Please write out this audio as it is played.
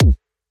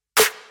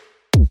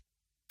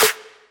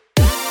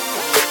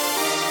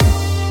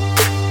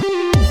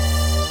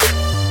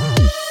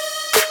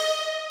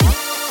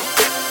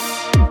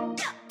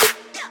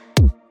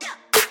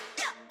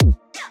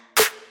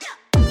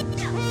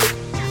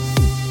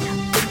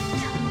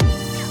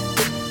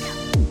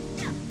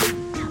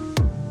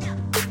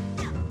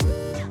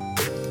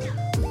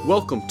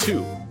Welcome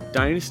to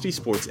Dynasty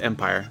Sports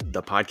Empire,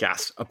 the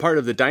podcast, a part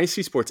of the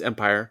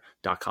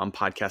DynastySportsEmpire.com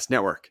podcast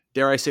network.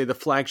 Dare I say the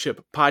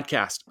flagship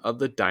podcast of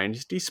the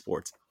Dynasty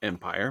Sports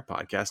Empire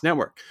podcast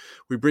network.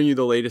 We bring you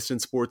the latest in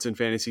sports and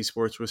fantasy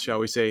sports with, shall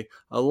we say,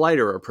 a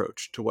lighter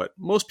approach to what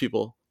most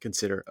people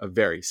consider a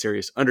very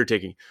serious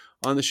undertaking.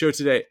 On the show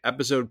today,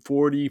 episode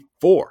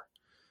 44,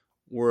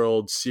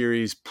 World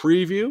Series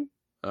preview.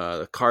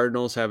 The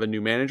Cardinals have a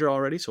new manager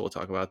already, so we'll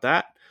talk about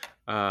that.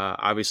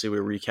 Obviously,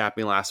 we're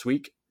recapping last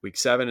week, week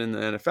 7 in the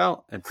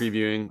NFL, and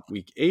previewing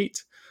week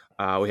 8.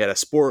 We had a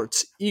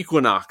sports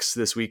equinox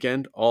this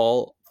weekend,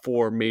 all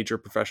 4 major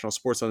professional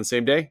sports on the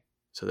same day.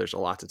 So there's a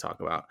lot to talk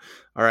about.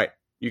 All right.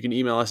 You can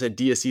email us at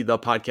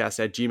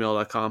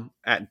dscthepodcast@gmail.com,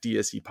 at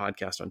DSC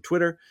Podcast on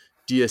Twitter,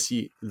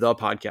 DSC The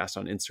Podcast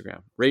on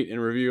Instagram. Rate and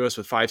review us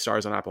with 5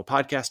 stars on Apple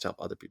Podcasts to help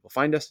other people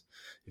find us.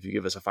 If you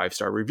give us a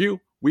 5-star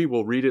review, we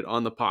will read it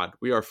on the pod.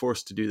 We are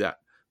forced to do that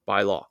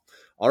by law.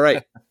 All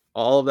right.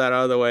 All of that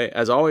out of the way.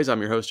 As always,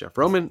 I'm your host, Jeff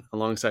Roman.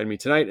 Alongside me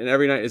tonight and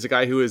every night is a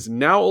guy who is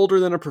now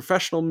older than a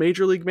professional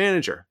major league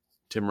manager,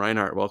 Tim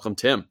Reinhart. Welcome,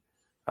 Tim.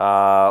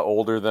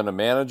 Older than a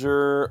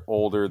manager,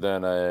 older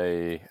than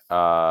an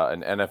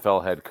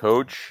NFL head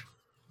coach.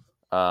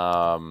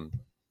 I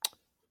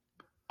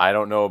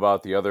don't know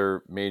about the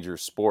other major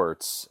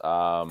sports,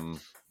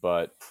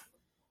 but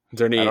is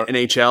there any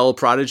NHL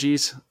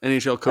prodigies,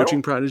 NHL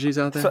coaching prodigies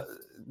out there? So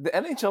the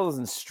NHL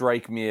doesn't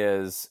strike me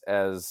as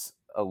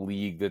a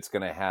league that's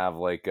going to have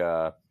like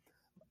a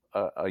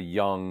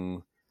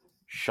young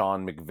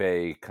Sean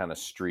McVay kind of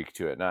streak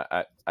to it. And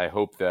I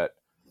hope that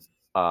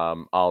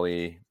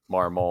Ollie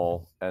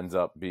Marmol ends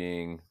up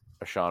being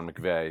a Sean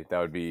McVay. That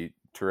would be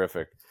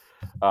terrific.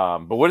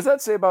 But what does that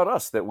say about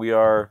us, that we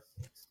are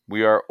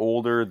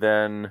older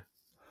than,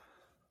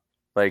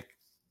 like,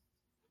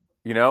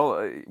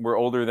 we're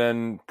older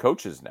than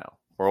coaches now.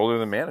 We're older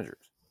than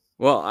managers.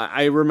 Well,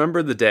 I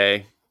remember the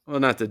day, well,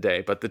 not the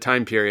day, but the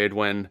time period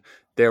when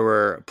there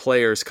were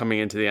players coming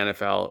into the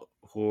NFL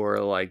who were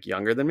like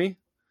younger than me.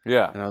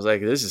 Yeah. And I was like,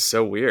 this is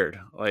so weird.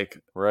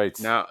 Like, right.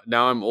 Now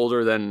I'm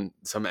older than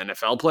some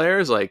NFL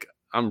players. Like,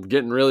 I'm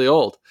getting really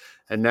old.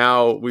 And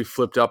now we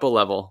flipped up a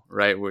level,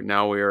 right?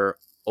 Now we're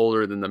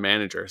older than the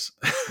managers.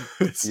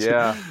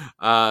 Yeah.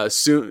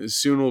 Soon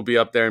we'll be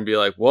up there and be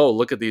like, whoa,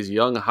 look at these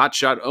young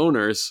hotshot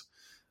owners.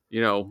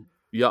 A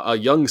young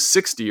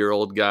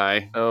 60-year-old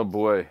guy. Oh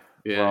boy.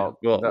 Yeah.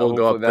 Well, we'll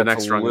go up the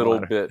next rung. A little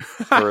bit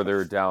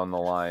further down the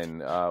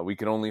line. We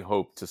can only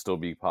hope to still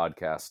be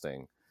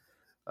podcasting.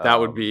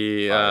 That would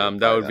be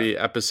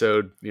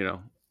episode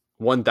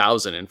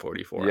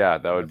 1044. Yeah,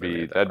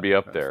 that'd be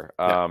up there.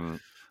 Yeah.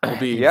 It'll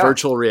be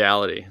virtual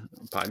reality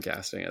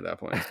podcasting at that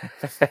point.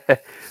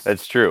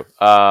 That's true.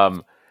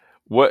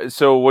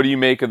 What do you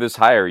make of this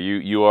hire?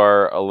 You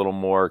are a little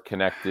more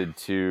connected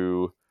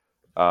to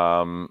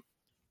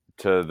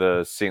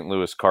the St.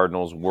 Louis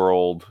Cardinals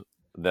world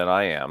than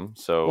I am.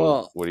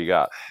 So what do you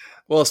got?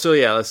 Well, so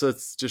yeah, let's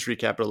just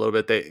recap it a little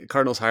bit. The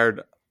Cardinals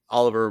hired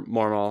Ollie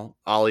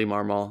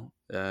Marmol,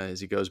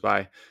 as he goes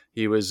by.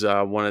 He was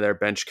one of their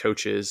bench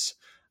coaches.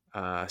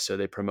 So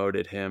they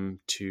promoted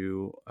him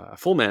to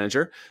full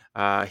manager.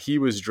 He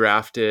was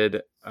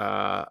drafted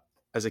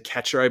as a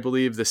catcher, I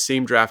believe, the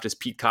same draft as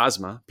Pete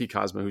Kozma,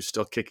 who's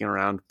still kicking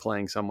around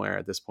playing somewhere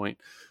at this point.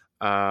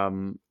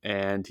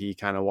 And he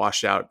kind of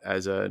washed out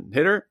as a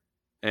hitter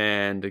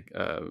and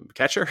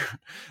catcher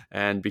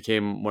and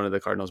became one of the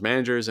Cardinals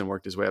managers and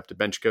worked his way up to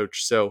bench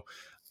coach. So,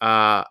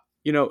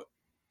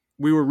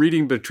 we were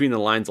reading between the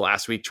lines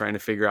last week trying to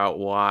figure out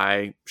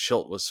why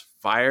Shildt was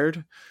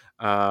fired.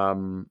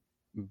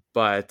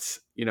 But,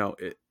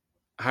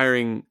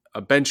 hiring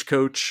a bench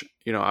coach,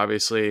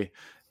 obviously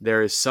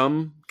there is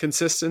some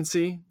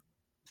consistency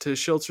to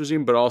Shildt's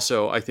regime, but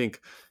also I think,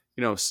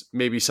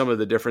 maybe some of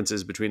the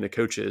differences between the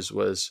coaches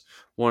was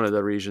one of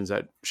the reasons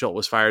that Shildt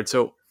was fired.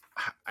 So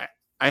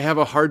I have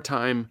a hard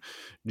time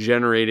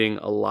generating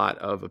a lot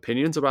of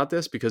opinions about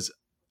this because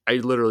I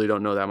literally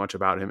don't know that much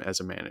about him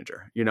as a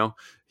manager.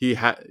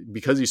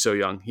 Because he's so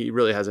young, he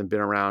really hasn't been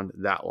around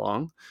that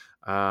long.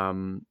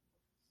 I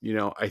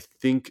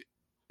think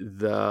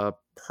the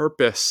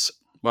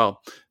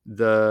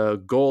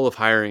goal of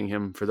hiring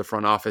him for the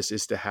front office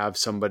is to have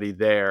somebody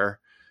there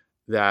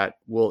that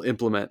will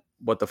implement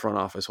what the front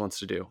office wants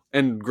to do.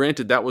 And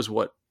granted, that was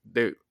what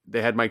they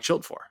had Mike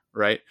Shildt for,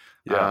 right?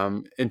 Yeah.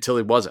 Until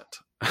he wasn't.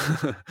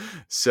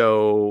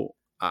 So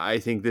I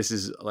think this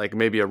is like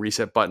maybe a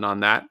reset button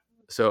on that.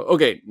 So,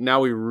 okay, now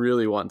we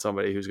really want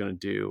somebody who's going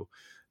to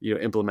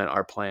implement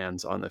our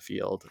plans on the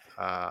field,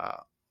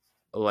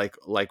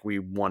 like we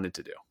wanted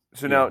to do.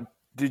 So now,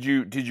 did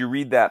you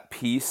read that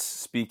piece?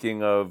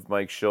 Speaking of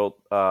Mike Shildt,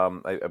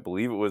 I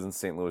believe it was in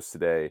St. Louis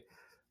Today,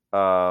 is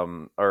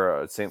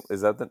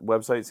that the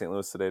website,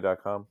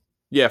 stlouistoday.com?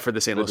 Yeah, for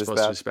the St. Louis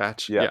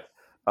Post-Dispatch. Yeah.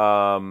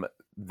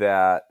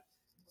 That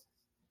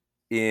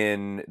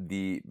in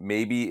the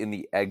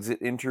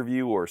exit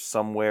interview or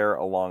somewhere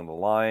along the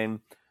line,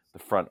 the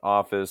front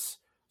office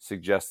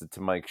suggested to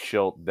Mike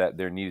Shildt that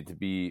there needed to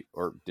be,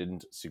 or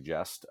didn't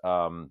suggest,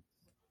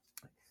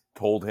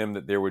 told him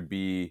that there would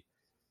be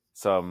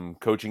some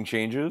coaching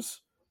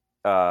changes,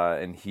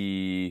 and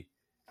he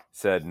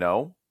said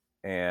no,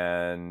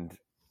 and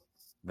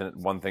then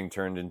one thing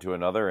turned into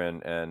another,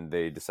 and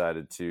they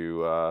decided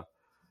to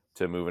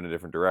move in a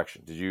different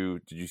direction. Did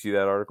you see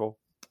that article?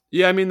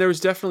 Yeah, I mean, there was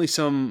definitely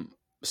some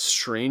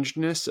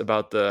strangeness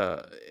about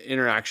the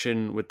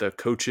interaction with the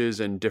coaches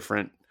and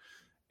different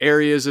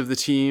areas of the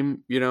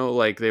team.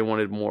 Like they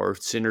wanted more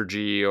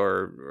synergy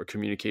or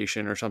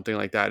communication or something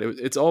like that.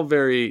 It's all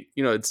very,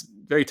 it's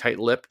very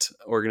tight-lipped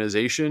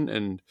organization,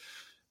 and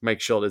Mike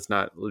Schilt is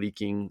not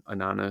leaking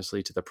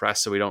anonymously to the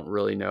press, so we don't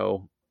really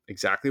know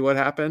exactly what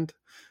happened.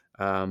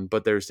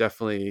 But there's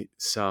definitely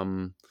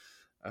some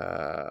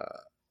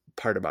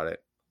part about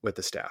it with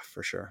the staff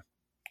for sure.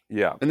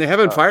 Yeah, and they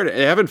haven't fired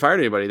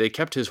anybody. They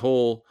kept his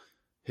whole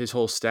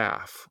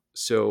staff,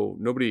 so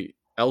nobody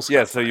else.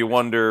 Yeah, so you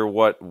wonder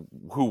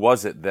who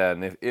was it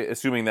then? If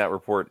assuming that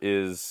report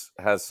has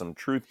some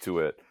truth to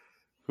it,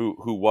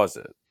 who was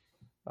it?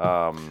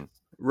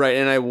 Right,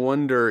 and I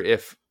wonder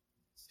if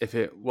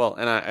it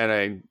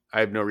I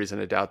have no reason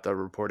to doubt the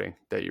reporting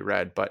that you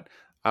read, but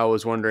I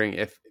was wondering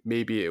if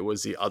maybe it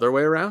was the other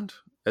way around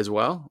as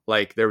well.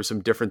 Like there were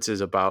some differences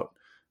about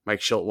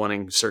Mike Schilt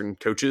wanting certain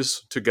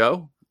coaches to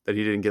go that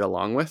he didn't get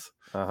along with,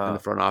 and the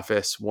front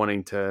office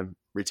wanting to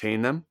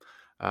retain them.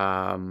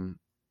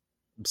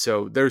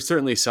 So there's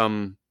certainly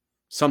something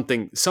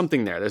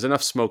there. There's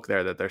enough smoke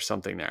there that there's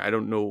something there. I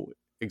don't know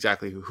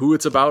exactly who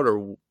it's about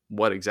or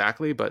what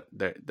exactly, but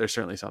there's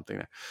certainly something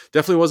there.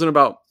 Definitely wasn't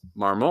about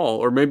Marmol,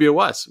 or maybe it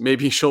was.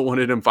 Maybe Schilt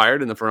wanted him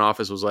fired, and the front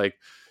office was like,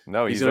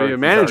 "No, he's going to be a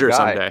manager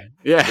someday."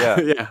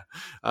 Yeah.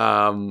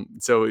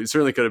 So it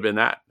certainly could have been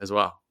that as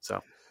well.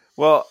 So,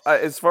 well,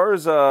 as far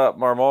as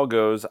Marmol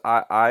goes,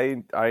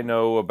 I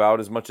know about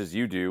as much as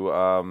you do.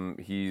 I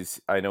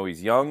know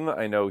he's young.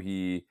 I know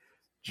he,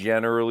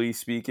 generally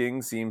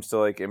speaking, seems to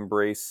like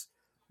embrace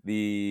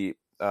the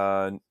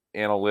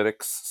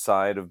analytics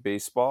side of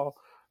baseball.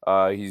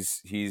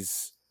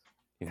 He's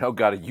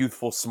got a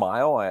youthful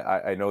smile.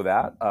 I know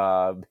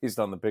that based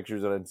on the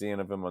pictures that I'm seeing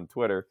of him on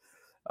Twitter.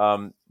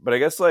 But I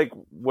guess like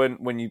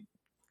when you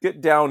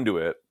get down to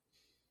it,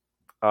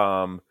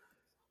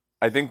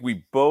 I think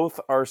we both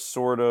are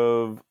sort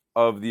of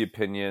the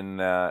opinion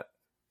that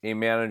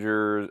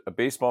a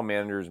baseball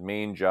manager's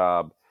main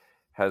job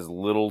has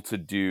little to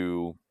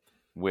do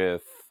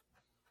with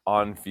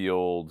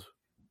on-field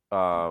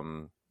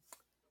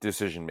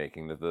decision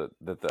making.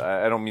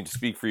 I don't mean to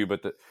speak for you,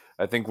 but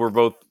I think we're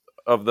both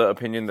of the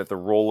opinion that the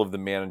role of the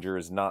manager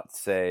is not,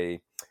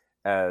 say,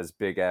 as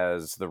big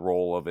as the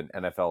role of an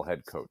NFL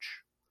head coach.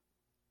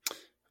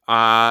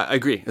 I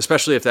agree,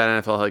 especially if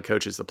that NFL head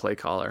coach is the play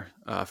caller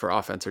for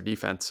offense or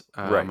defense.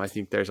 Right. I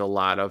think there's a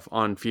lot of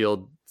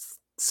on-field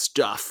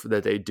stuff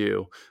that they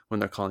do when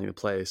they're calling the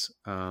plays.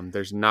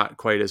 There's not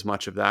quite as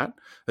much of that,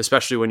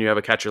 especially when you have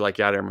a catcher like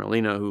Yadier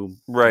Molina, who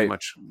pretty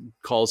much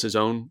calls his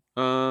own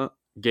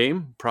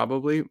game,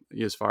 probably,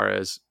 as far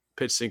as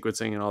pitch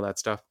sequencing and all that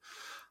stuff.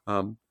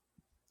 And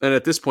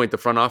at this point, the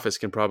front office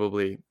can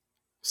probably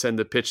send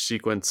the pitch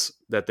sequence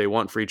that they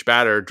want for each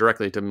batter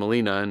directly to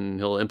Molina, and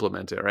he'll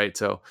implement it. Right.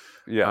 So,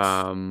 yes.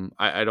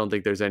 I don't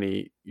think there's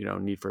any,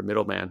 need for a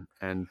middleman.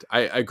 And I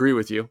agree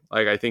with you.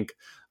 Like, I think,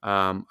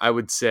 I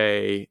would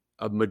say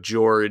a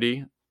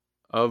majority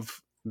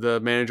of the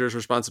manager's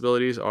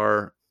responsibilities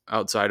are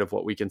outside of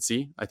what we can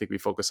see. I think we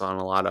focus on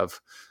a lot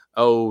of,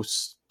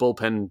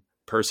 bullpen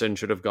person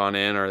should have gone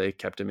in, or they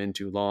kept him in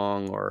too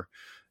long, or,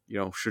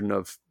 shouldn't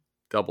have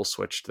double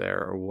switched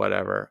there or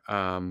whatever.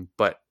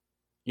 But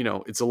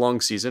it's a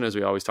long season, as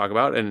we always talk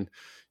about, and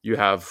you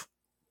have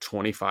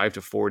 25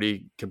 to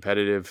 40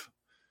 competitive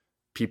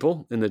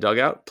people in the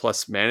dugout,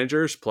 plus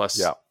managers,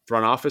 plus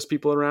front office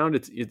people around.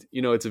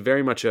 It's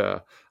very much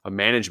a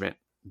management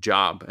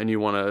job, and you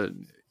want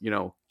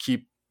to,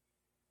 keep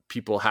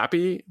people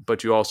happy,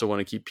 but you also want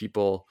to keep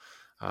people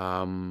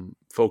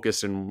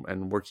focused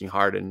and working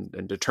hard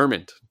and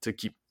determined to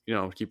keep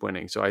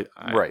winning. So I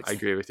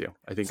agree with you.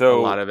 I think a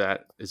lot of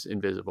that is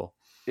invisible.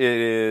 It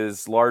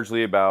is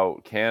largely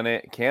about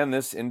can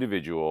this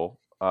individual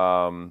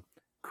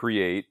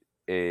create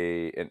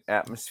an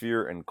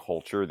atmosphere and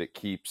culture that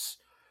keeps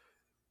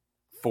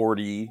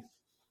 40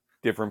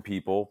 different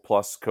people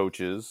plus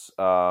coaches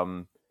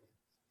all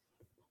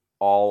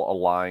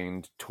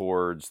aligned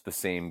towards the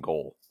same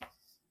goal.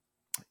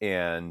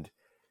 And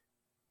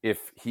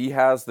if he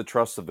has the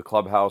trust of the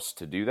clubhouse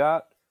to do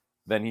that,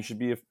 then he should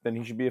be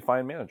a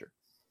fine manager.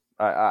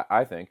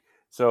 I think.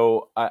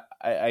 So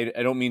I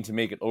don't mean to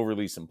make it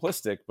overly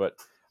simplistic, but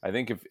I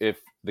think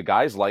if the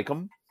guys like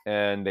him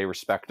and they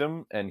respect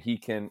him, and he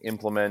can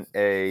implement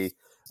a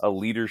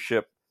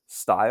leadership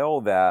style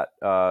that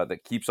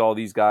keeps all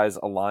these guys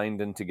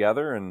aligned and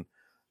together, and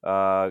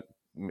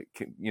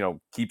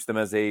keeps them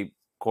as a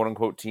quote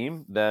unquote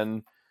team,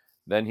 then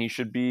he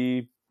should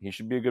be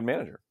a good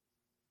manager.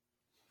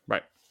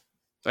 Right,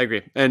 I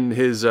agree. And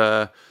his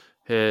Adam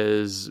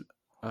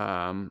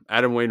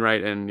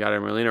Wainwright and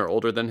Yadier Molina are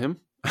older than him.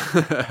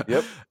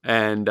 Yep.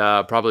 And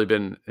probably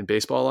been in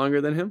baseball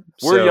longer than him.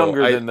 We're So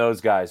younger than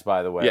those guys,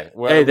 by the way. Yeah.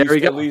 Well, Hey, there we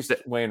go. At least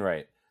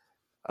Wainwright.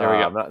 There we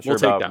go. I'm not sure We'll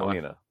take about that one.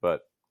 Molina,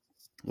 but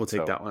We'll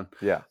take that one.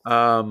 Yeah.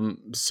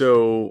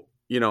 So,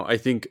 I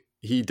think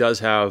he does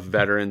have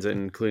veterans,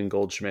 including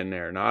Goldschmidt and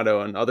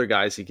Arenado and other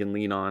guys he can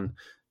lean on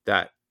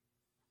that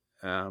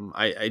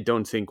I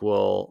don't think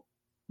will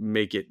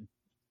make it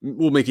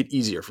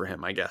easier for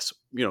him, I guess.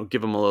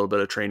 Give him a little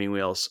bit of training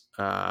wheels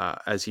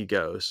as he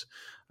goes.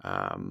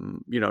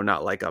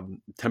 Not like a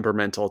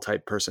temperamental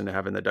type person to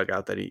have in the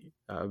dugout that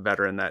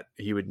veteran that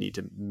he would need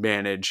to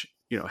manage,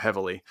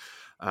 heavily.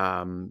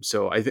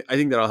 So I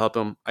think that'll help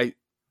him.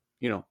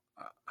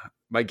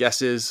 My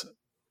guess is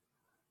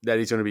that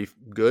he's going to be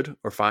good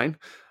or fine.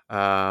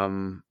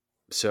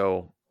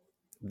 So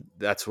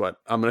that's what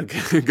I'm going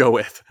to go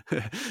with,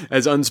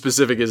 as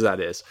unspecific as that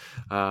is.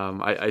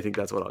 I think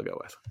that's what I'll go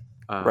with.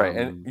 Right.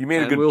 And you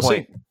made a good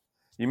point.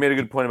 You made a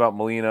good point about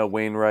Molina,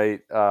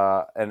 Wainwright,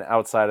 and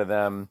outside of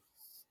them,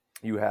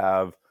 you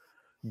have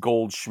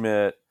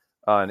Goldschmidt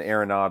and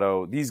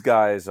Arenado. These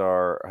guys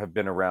have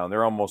been around.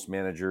 They're almost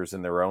managers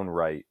in their own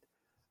right.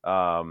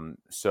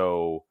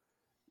 So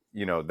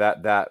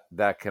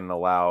that can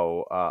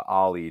allow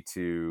Ollie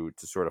to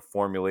sort of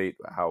formulate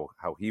how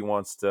he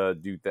wants to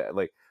do that.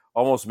 Like,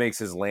 almost makes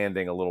his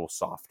landing a little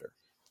softer.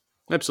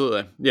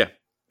 Absolutely. Yeah.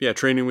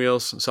 Training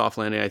wheels, soft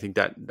landing. I think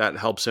that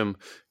helps him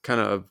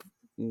kind of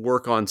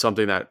work on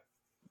something that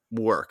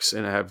works,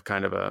 and have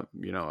kind of a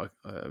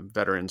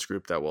veterans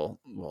group that will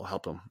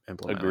help him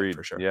implement. Agreed. It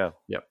for sure. Yeah.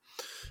 Yep.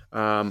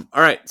 All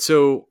right.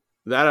 So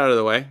that out of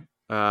the way,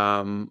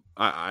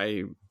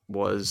 I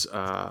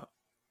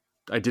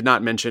did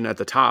not mention at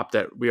the top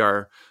that we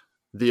are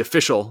the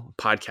official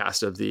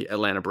podcast of the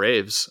Atlanta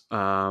Braves.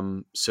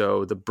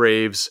 So the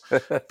Braves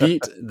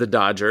beat the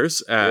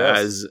Dodgers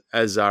Yes.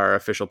 as our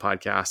official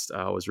podcast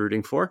was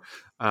rooting for.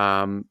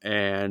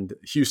 And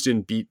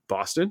Houston beat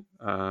Boston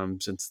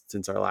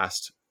since our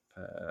last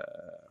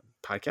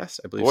podcast,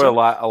 I believe. Boy,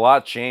 a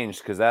lot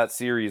changed, because that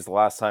series the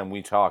last time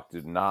we talked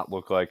did not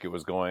look like it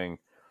was going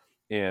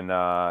in the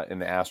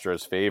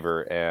Astros'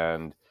 favor,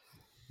 and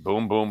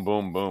boom, boom,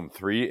 boom, boom,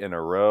 3 in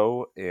a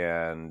row,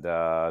 and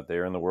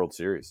they're in the World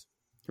Series.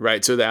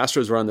 Right. So the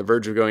Astros were on the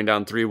verge of going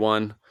down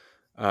 3-1,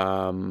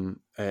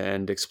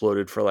 and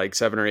exploded for like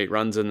 7 or 8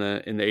 runs in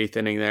the 8th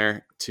inning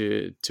there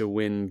to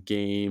win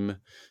game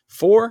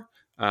 4.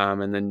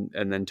 And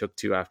then took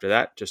 2 after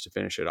that just to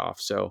finish it off.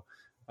 So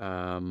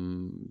so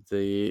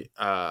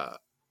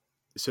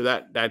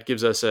that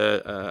gives us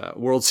a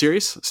World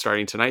Series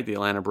starting tonight, the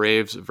Atlanta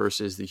Braves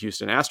versus the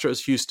Houston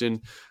Astros.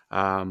 Houston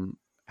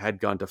had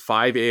gone to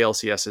 5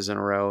 ALCSs in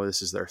a row.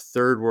 This is their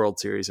 3rd World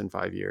Series in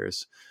 5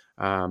 years.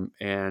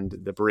 And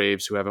the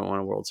Braves, who haven't won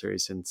a World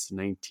Series since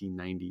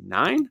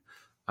 1999.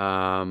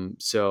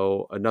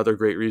 So another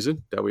great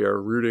reason that we are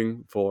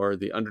rooting for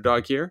the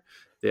underdog here,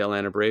 the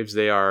Atlanta Braves.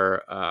 They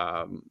are,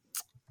 I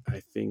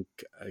think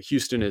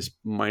Houston is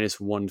minus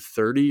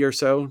 130 or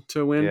so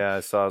to win. Yeah, I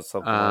saw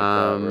something like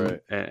that,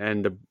 right?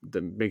 And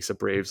that makes the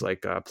Braves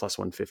like plus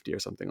 150 or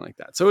something like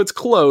that. So it's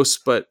close,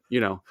 but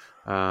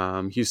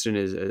Houston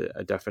is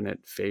a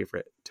definite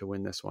favorite to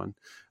win this one.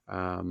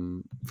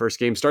 First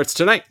game starts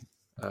tonight.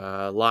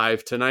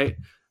 Live tonight,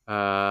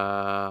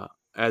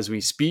 as we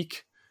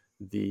speak.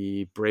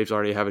 The Braves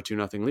already have a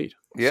 2-0 lead.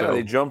 Yeah, so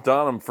they jumped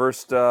on them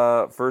first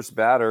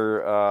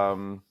batter,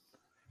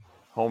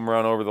 home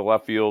run over the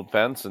left field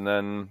fence, and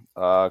then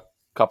a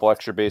couple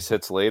extra base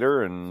hits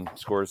later, and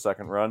scored a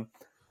second run.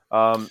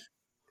 Who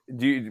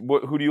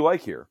do you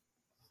like here?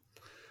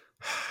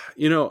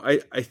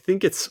 I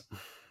think it's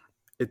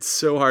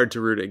so hard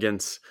to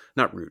it's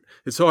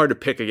so hard to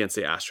pick against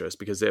the Astros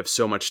because they have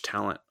so much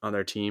talent on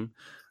their team.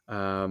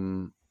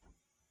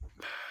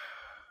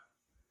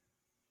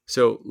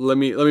 So let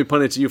me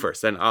punt it to you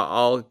first. Then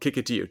I'll kick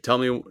it to you. Tell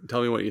me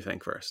what you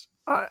think first.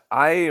 I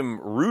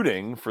am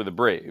rooting for the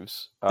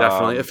Braves.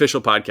 Definitely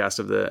official podcast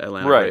of the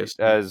Atlanta Braves.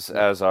 Braves.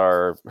 As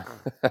our,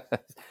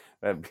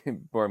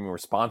 we're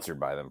sponsored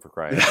by them, for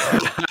crying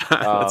out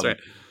loud. That's right.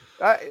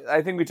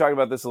 I think we talked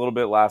about this a little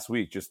bit last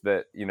week. Just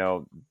that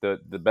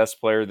the best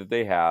player that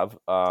they have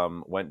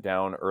went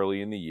down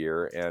early in the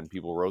year, and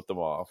people wrote them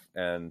off.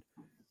 And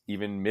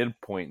even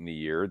midpoint in the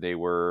year, they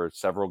were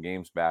several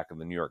games back of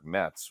the New York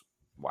Mets.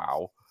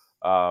 Wow.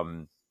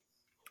 And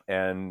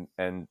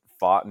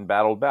fought and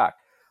battled back.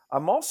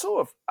 I'm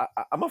also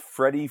I'm a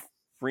Freddie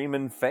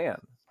Freeman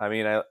fan. I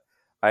mean,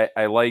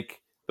 I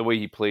like the way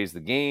he plays the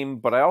game,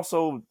 but I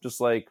also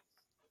just like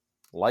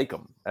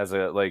him as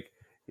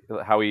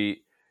how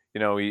he,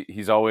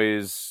 he's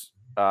always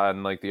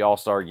in like the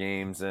All-Star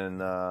games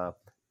and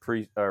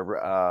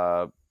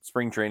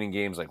spring training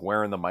games, like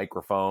wearing the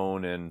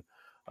microphone and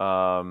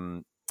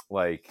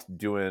like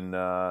doing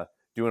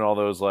all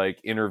those like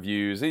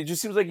interviews. It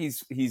just seems like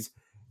he's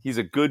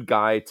a good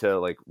guy to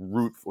like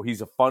root for.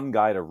 He's a fun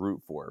guy to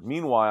root for.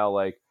 Meanwhile,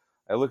 like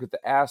I look at the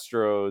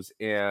Astros,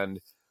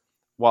 and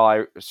while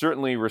I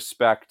certainly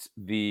respect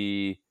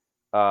the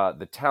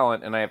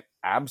talent, and I have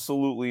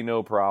absolutely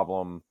no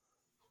problem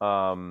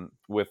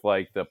with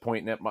like the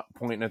pointing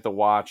at the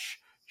watch,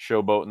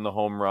 showboating the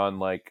home run,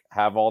 like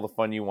have all the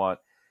fun you want.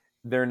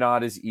 They're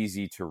not as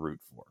easy to root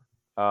for.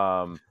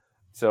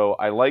 So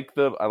I like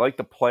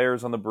the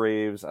players on the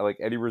Braves. I like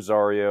Eddie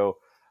Rosario.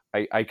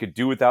 I could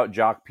do without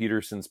Jock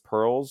Peterson's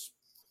pearls.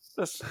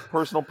 This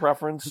personal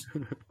preference.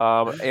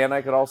 And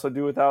I could also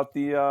do without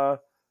the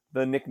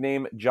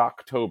nickname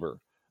Jocktober.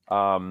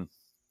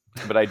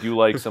 But I do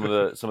like some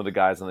of the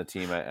guys on the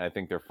team. I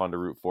think they're fun to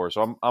root for.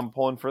 So I'm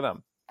pulling for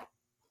them.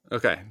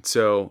 Okay,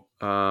 so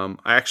I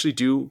actually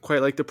do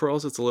quite like the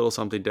pearls. It's a little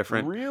something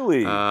different.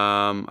 Really?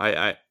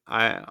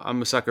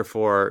 I'm a sucker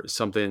for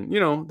something.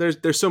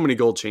 There's so many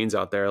gold chains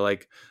out there.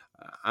 Like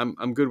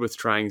I'm good with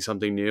trying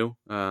something new.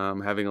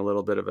 Having a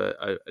little bit of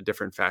a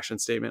different fashion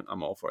statement.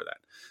 I'm all for that.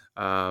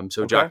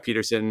 So Okay. Jock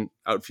Peterson,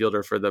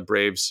 outfielder for the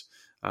Braves,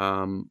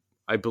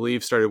 I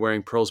believe started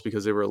wearing pearls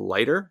because they were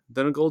lighter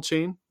than a gold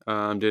chain.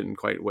 Didn't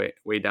quite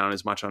weigh down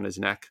as much on his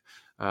neck.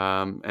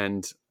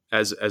 And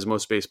as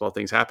most baseball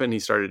things happen, he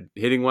started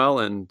hitting well,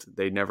 and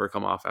they never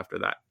come off after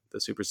that. The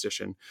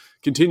superstition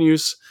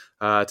continues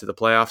to the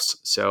playoffs.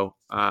 So,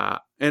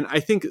 and I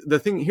think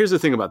here's the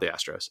thing about the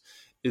Astros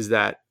is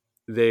that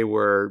they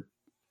were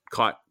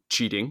caught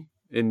cheating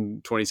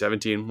in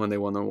 2017 when they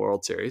won the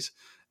World Series.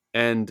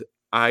 And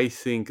I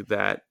think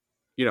that,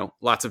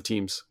 lots of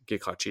teams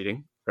get caught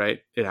cheating, right?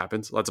 It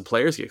happens. Lots of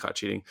players get caught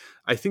cheating.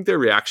 I think their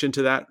reaction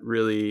to that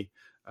really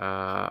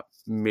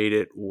made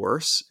it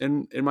worse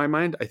in my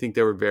mind. I think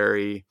they were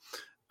very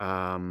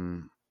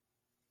kind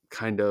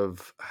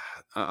of,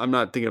 I'm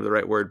not thinking of the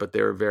right word, but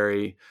they were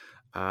very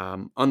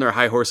on their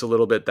high horse a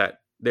little bit, that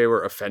they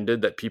were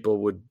offended that people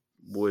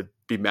would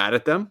be mad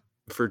at them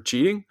for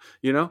cheating.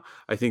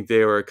 I think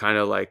they were kind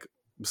of like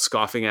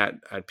scoffing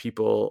at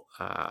people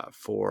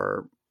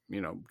for,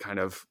 kind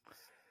of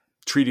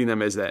treating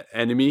them as that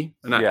enemy,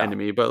 not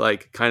enemy, but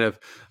like kind of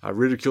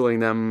ridiculing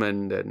them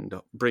and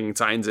bringing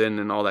signs in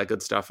and all that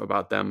good stuff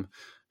about them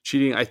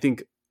cheating. I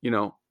think,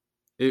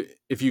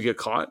 if you get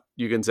caught,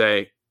 you can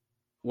say,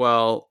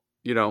 well,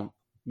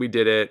 we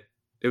did it.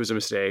 It was a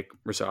mistake.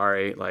 We're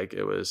sorry. Like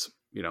it was,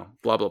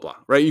 blah, blah, blah.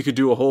 Right. You could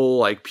do a whole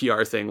like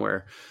PR thing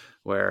where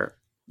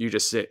you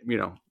just sit,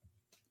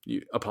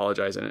 you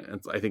apologize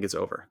and I think it's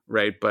over.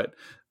 Right. But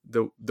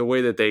the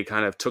way that they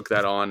kind of took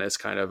that on as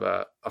kind of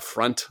a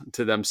affront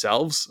to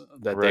themselves,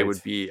 that they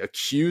would be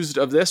accused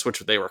of this, which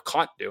they were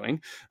caught doing,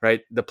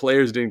 right? The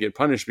players didn't get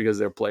punished because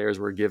their players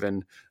were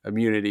given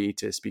immunity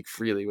to speak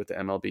freely with the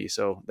MLB.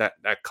 So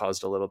that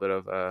caused a little bit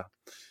of a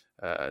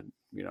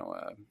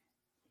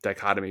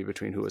dichotomy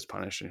between who was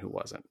punished and who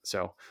wasn't.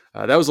 So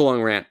that was a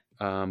long rant.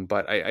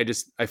 But I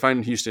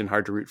find Houston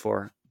hard to root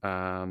for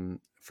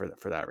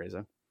that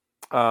reason.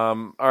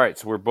 All right.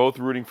 So we're both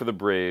rooting for the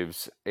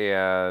Braves,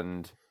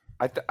 and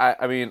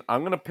I mean,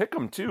 I'm going to pick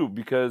them too,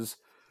 because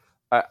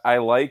I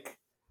like,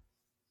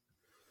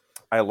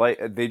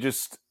 they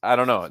just, I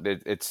don't know.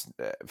 It's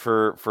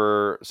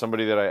for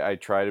somebody that I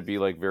try to be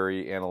like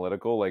very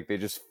analytical, like they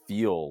just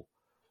feel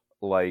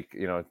like,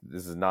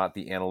 this is not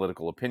the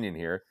analytical opinion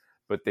here,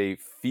 but they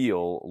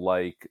feel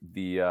like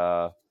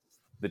the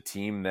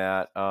team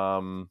that,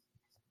 that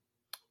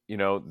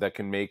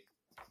can make,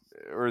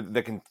 or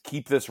that can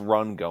keep this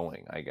run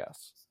going, I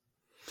guess.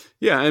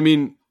 Yeah. I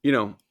mean,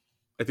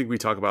 I think we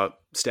talk about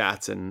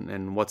stats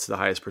and what's the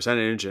highest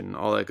percentage and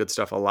all that good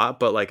stuff a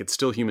lot, but like it's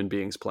still human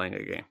beings playing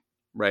a game,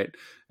 right?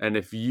 And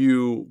if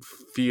you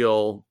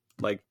feel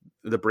like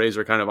the Braves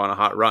are kind of on a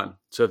hot run,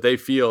 so if they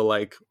feel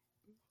like,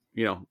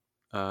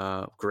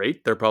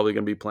 great, they're probably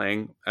going to be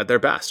playing at their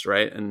best,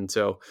 right? And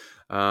so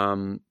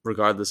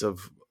regardless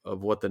of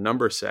what the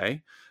numbers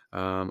say,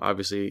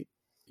 obviously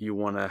you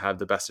want to have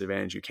the best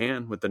advantage you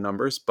can with the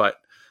numbers, but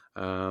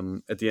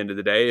at the end of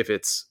the day, if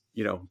it's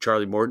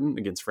Charlie Morton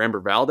against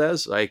Framber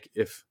Valdez, like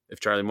if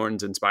Charlie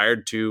Morton's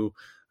inspired to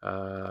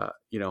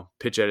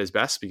pitch at his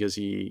best because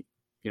they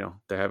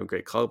have a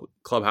great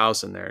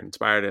clubhouse and they're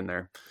inspired and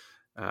they're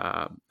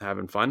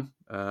having fun,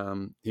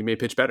 he may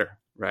pitch better,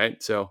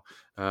 right? So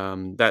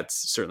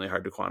that's certainly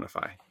hard to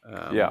quantify.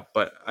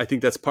 But I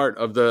think that's part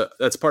of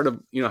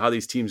how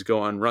these teams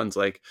go on runs.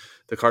 Like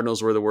the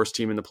Cardinals were the worst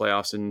team in the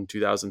playoffs in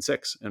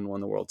 2006 and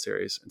won the World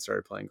Series and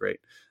started playing great.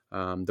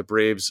 The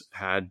Braves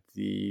had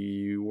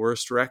the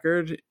worst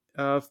record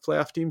of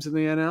playoff teams in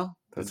the NL.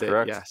 That's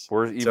correct. Yes.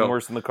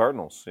 Worse than the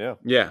Cardinals. Yeah.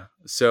 Yeah.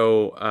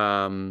 So,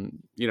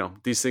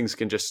 these things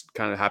can just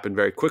kind of happen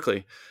very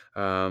quickly.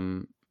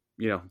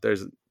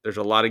 There's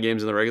a lot of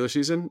games in the regular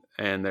season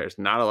and there's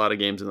not a lot of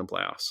games in the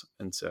playoffs.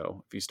 And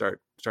so if you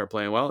start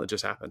playing well, it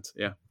just happens.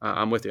 Yeah.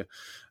 I'm with you.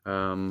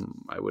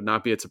 I would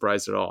not be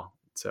surprised at all.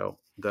 So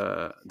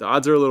the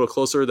odds are a little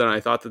closer than I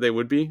thought that they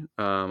would be.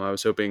 I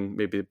was hoping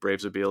maybe the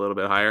Braves would be a little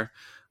bit higher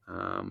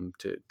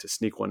to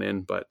sneak one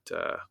in, but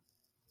it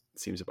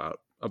seems about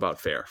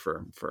fair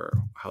for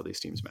how these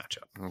teams match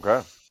up.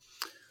 Okay.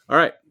 All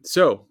right.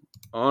 So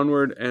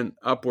onward and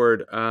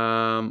upward.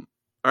 All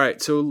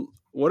right. So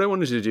what I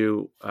wanted to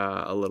do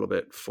a little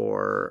bit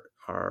for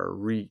our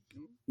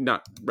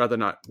not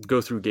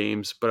go through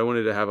games, but I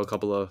wanted to have a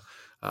couple of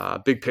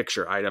big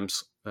picture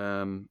items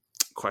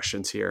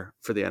questions here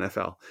for the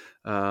NFL.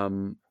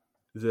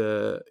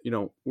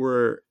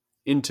 We're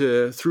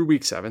through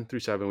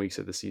 7 weeks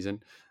of the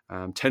season,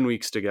 10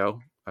 weeks to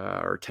go,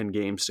 or 10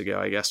 games to go,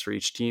 I guess, for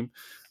each team.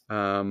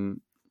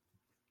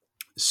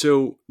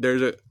 So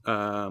there's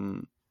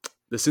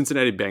the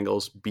Cincinnati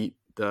Bengals beat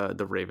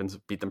the Ravens,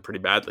 beat them pretty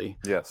badly.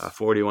 Yes.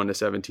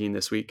 41-17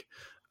 this week.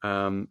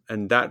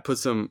 And that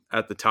puts them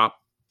at the top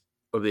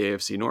of the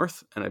AFC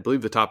North, and I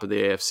believe the top of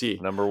the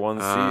AFC. Number 1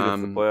 seed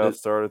if the playoffs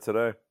started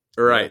today.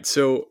 Right.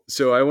 Yeah.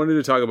 So I wanted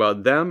to talk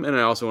about them, and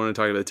I also want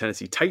to talk about the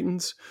Tennessee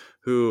Titans,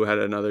 who had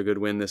another good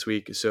win this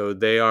week. So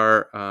they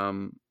are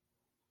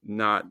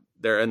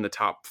they're in the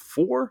top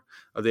 4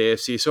 of the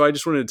AFC. So I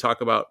just wanted to talk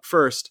about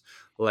first,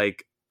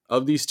 like,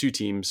 of these two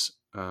teams,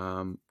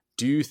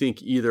 do you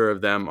think either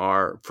of them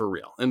are for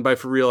real? And by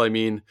for real, I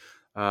mean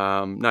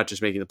not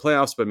just making the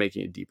playoffs, but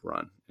making a deep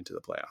run into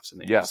the playoffs in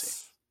the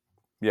AFC.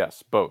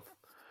 Yes, both.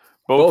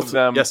 Both of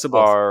them yes to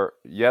both. are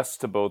yes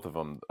to both of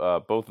them.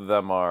 Both of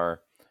them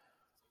are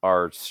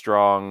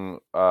strong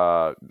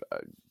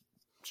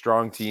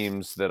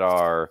teams that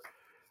are.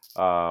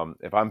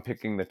 If I'm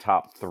picking the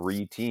top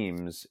 3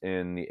 teams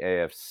in the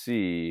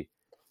AFC,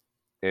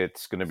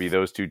 it's going to be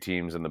those 2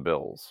 teams and the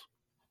Bills,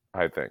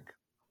 I think.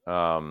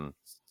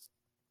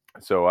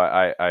 So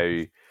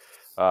I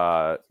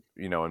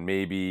and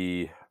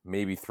maybe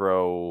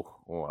throw.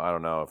 Well, I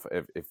don't know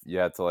if you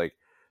had to like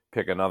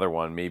pick another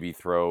one, maybe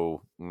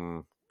throw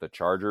the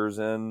Chargers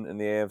in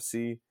the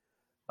AFC.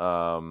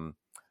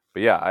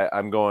 But yeah,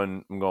 I'm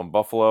going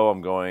Buffalo,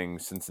 I'm going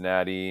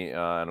Cincinnati,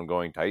 and I'm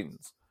going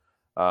Titans.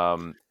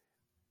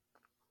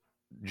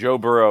 Joe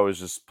Burrow is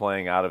just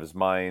playing out of his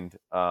mind.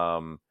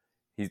 And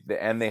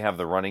they have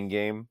the running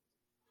game.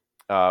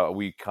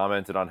 We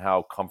commented on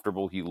how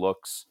comfortable he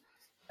looks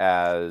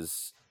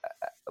as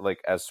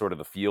sort of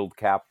the field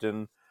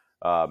captain,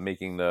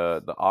 making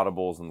the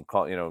audibles and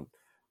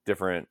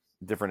different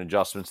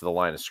adjustments to the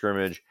line of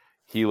scrimmage.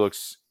 He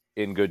looks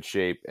in good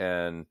shape,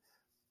 and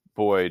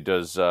boy,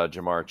 does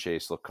Ja'Marr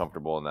Chase look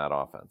comfortable in that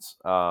offense.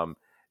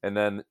 And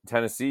then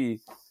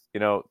Tennessee,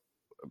 now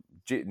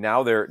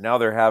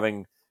they're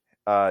having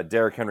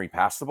Derrick Henry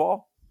pass the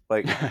ball.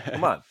 Like,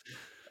 come on.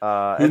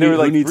 And there were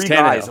like 3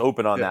 guys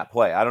open on that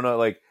play. I don't know,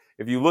 like,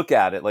 if you look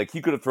at it, like, he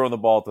could have thrown the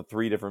ball to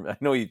 3 different. I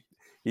know he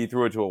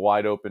threw it to a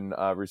wide open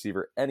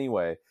receiver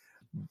anyway,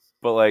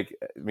 but like,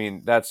 I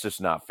mean, that's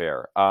just not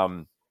fair.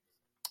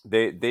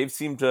 They've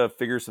seemed to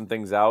figure some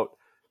things out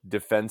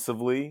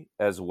defensively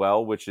as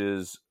well, which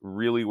is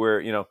really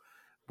where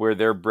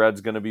their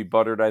bread's going to be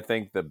buttered. I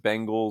think the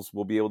Bengals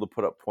will be able to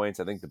put up points.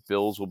 I think the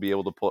Bills will be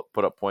able to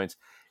put up points.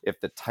 If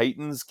the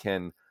Titans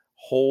can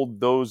hold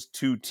those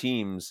 2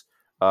 teams,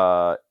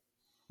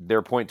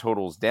 their point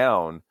totals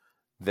down,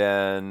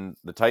 then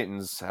the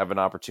Titans have an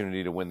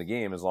opportunity to win the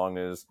game as long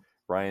as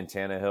Ryan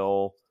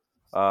Tannehill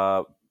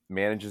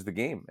manages the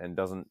game and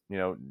doesn't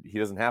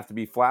have to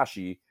be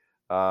flashy.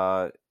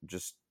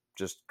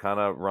 Just kind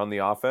of run the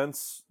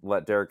offense,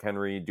 let Derrick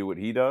Henry do what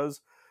he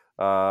does.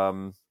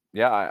 I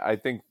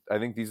think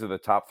these are the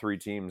top 3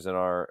 teams in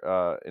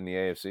in the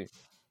AFC.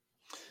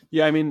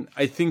 Yeah, I mean,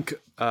 I think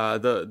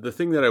the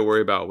thing that I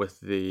worry about with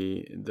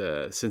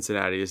the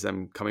Cincinnati is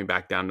them coming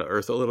back down to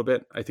earth a little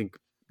bit. I think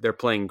they're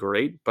playing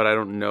great, but I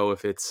don't know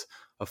if it's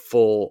a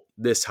full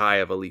this high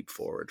of a leap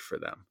forward for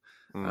them.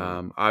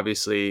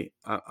 Obviously,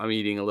 I'm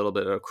eating a little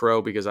bit of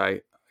crow because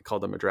I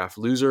called them a draft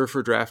loser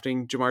for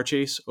drafting Ja'Marr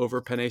Chase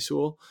over Penei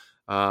Sewell,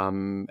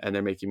 and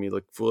they're making me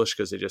look foolish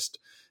because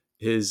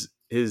his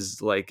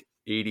like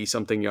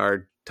 80-something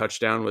yard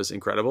touchdown was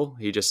incredible.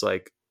 He just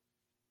like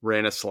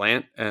ran a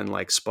slant and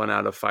like spun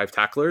out of 5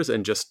 tacklers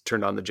and just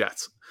turned on the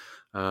jets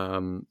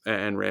and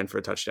ran for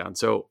a touchdown.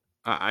 So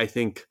I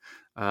think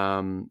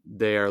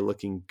they are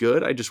looking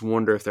good. I just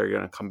wonder if they're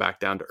going to come back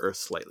down to earth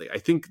slightly. I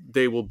think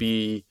they will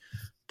be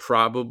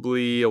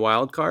probably a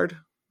wild card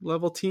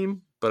level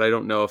team, but I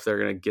don't know if they're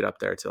going to get up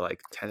there to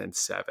like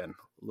 10-7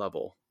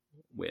 level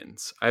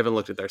wins. I haven't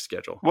looked at their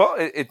schedule. Well,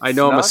 I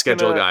know I'm a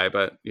schedule guy,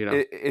 but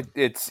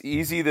it's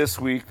easy this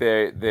week.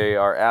 They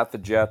are at the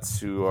Jets,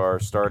 who are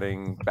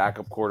starting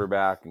backup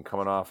quarterback and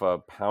coming off a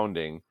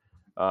pounding.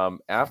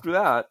 After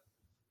that,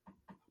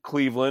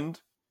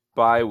 Cleveland,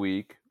 bye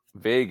week,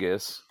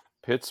 Vegas,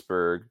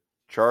 Pittsburgh,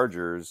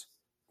 Chargers,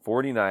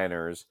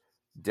 49ers,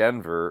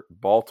 Denver,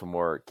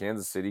 Baltimore,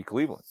 Kansas City,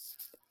 Cleveland.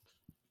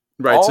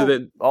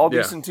 Right. All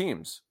decent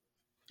teams.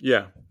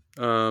 Yeah.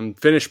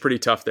 Finished pretty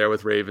tough there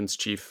with Ravens,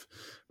 Chiefs,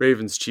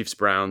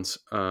 Browns.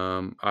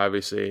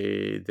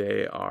 Obviously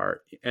they're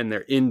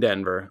in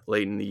Denver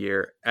late in the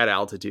year at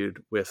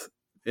altitude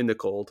in the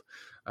cold.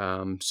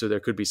 So there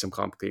could be some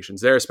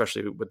complications there,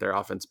 especially with their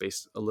offense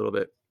based a little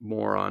bit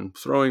more on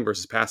throwing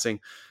versus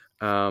passing.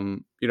 Not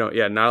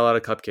a lot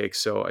of cupcakes.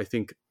 So I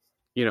think,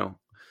 they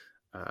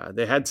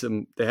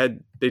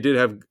did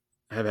have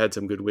had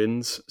some good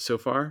wins so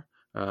far.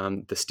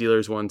 The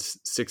Steelers one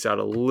sticks out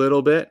a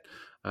little bit.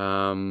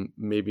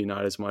 Maybe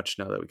not as much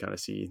now that we kind of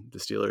see the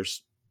Steelers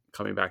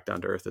coming back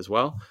down to earth as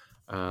well.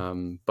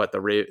 But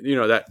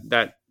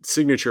that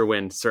signature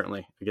win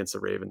certainly against the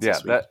Ravens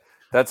this week.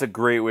 That's a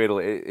great way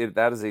to.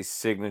 That is a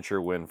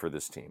signature win for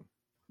this team.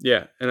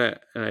 Yeah, and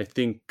I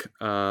think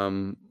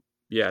the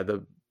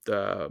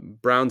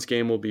Browns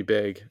game will be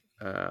big,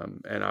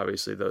 and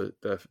obviously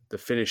the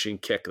finishing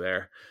kick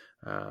there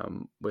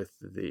with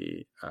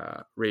the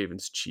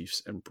Ravens,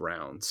 Chiefs, and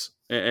Browns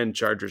and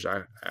Chargers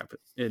are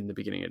in the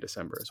beginning of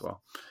December as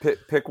well.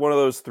 Pick one of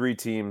those three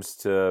teams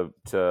to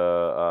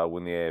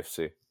win the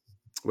AFC.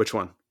 Which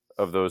one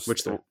of those?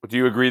 Which three? Do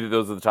you agree that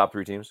those are the top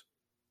three teams?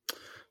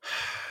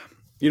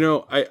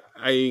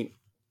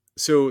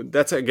 So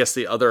that's, I guess,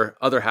 the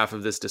other half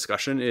of this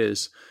discussion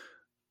is,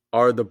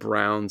 are the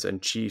Browns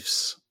and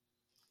Chiefs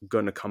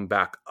going to come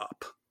back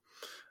up?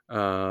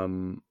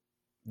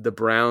 The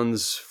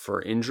Browns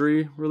for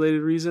injury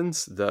related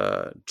reasons,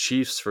 the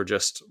Chiefs for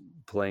just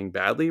playing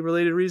badly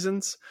related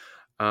reasons.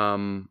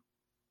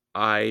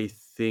 I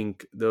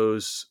think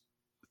those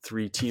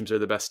three teams are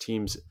the best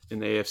teams in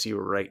the AFC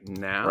right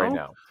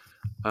now.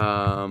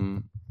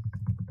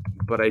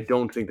 But I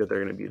don't think that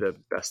they're going to be the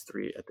best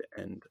three at the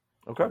end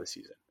of the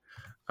season.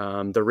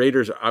 The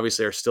Raiders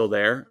obviously are still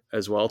there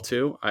as well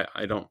too. I'm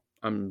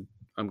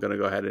going to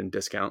go ahead and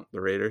discount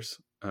the Raiders.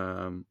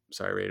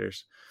 Sorry,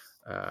 Raiders.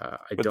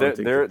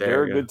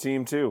 They're a good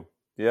team too.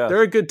 Yeah,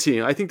 they're a good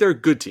team. I think they're a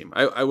good team.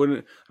 I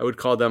would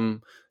call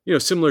them,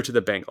 similar to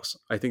the Bengals.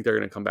 I think they're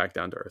going to come back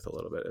down to earth a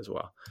little bit as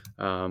well.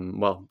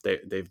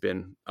 They've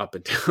been up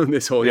and down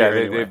this whole year.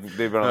 Anyway.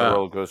 They've been on a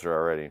roller coaster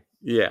already.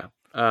 Yeah.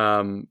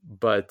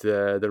 But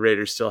the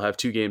Raiders still have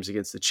 2 games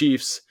against the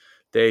Chiefs.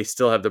 They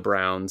still have the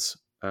Browns,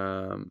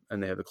 and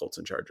they have the Colts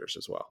and Chargers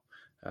as well.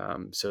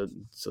 So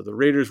the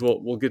Raiders,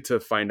 we'll get to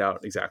find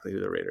out exactly who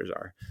the Raiders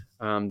are.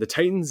 The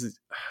Titans,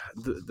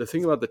 the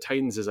thing about the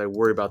Titans is I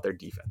worry about their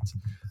defense.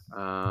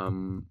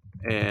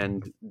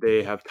 And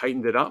they have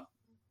tightened it up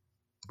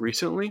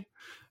recently.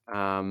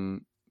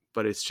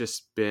 But it's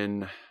just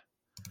been,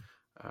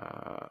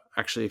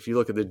 actually, if you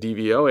look at the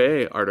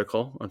DVOA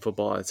article on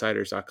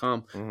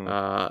footballoutsiders.com,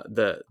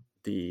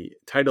 the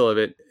title of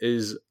it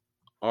is,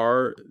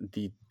 "Are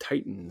the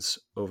Titans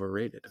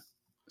Overrated?"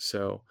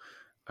 So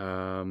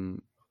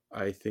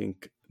I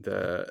think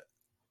the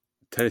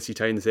Tennessee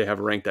Titans, they have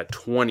ranked at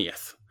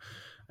 20th.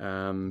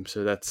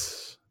 So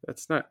that's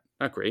not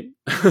great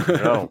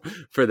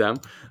for them.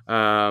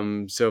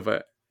 So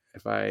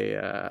if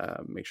I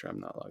make sure I'm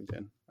not logged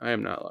in, I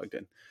am not logged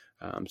in.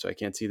 So I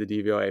can't see the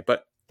DVOA,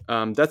 but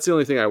that's the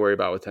only thing I worry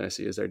about with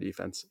Tennessee is their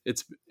defense.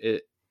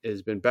 It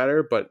has been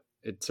better, but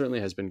it certainly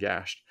has been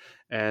gashed.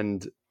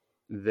 And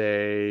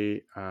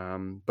they,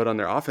 but on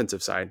their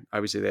offensive side,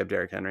 obviously they have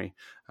Derrick Henry,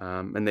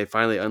 and they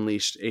finally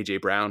unleashed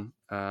AJ Brown,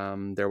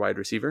 their wide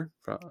receiver.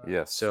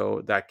 Yes.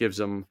 So that gives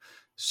them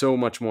so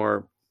much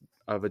more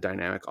of a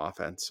dynamic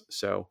offense.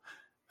 So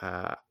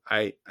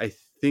I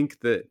think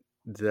that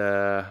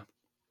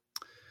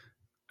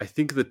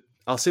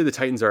I'll say the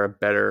Titans are a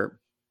better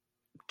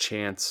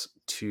chance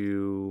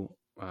to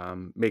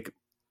make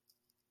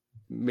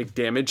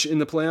damage in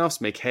the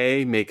playoffs, make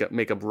hay, make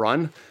a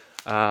run,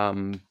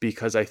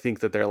 because I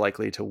think that they're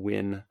likely to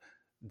win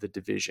the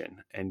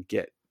division and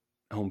get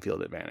home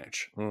field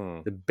advantage.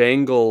 The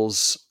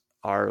Bengals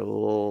are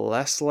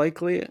less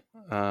likely.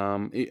 I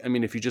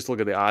mean, if you just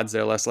look at the odds,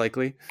 they're less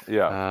likely.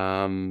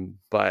 Yeah.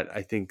 But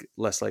I think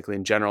less likely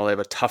in general. They have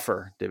a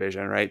tougher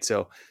division, right?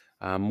 So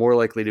more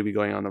likely to be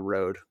going on the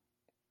road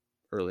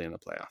early in the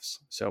playoffs.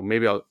 So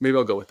maybe I'll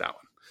go with that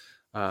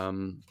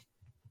one.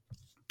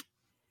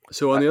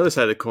 So on the other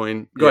side of the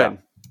coin, go ahead.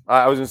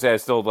 I was gonna say I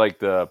still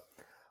like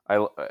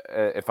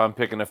if I'm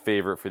picking a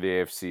favorite for the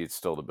AFC, it's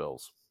still the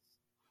Bills.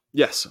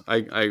 Yes, I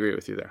agree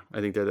with you there.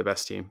 I think they're the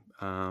best team,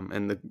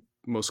 and the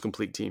most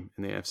complete team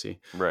in the AFC.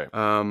 Right.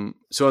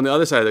 So on the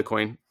other side of the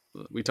coin,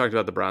 we talked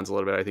about the Browns a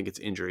little bit. I think it's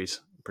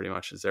injuries pretty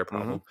much is their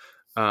problem.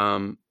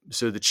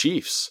 So the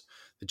Chiefs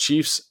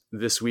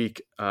this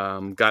week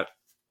got.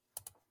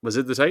 Was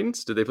it the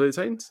Titans? Did they play the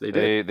Titans? They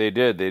did. They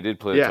did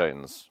play the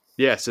Titans.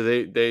 Yeah. So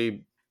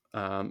they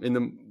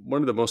in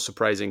one of the most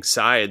surprising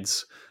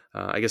sides.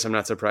 I guess I'm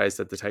not surprised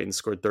that the Titans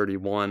scored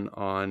 31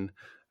 on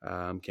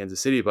Kansas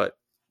City, but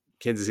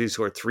Kansas City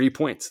scored 3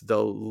 points,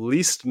 the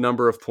least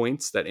number of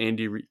points that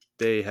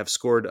they have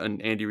scored on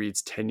Andy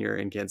Reid's tenure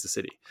in Kansas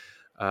City.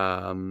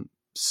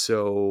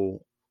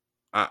 So,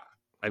 I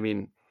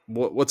mean,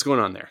 what's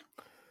going on there?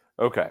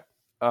 Okay.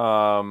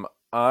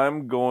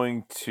 I'm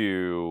going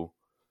to,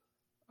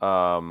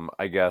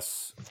 I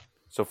guess.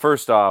 So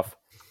first off,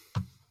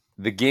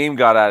 the game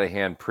got out of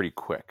hand pretty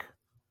quick.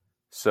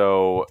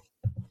 So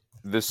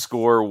the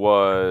score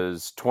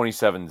was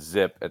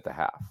 27-0 at the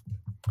half.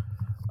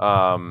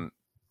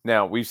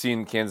 Now we've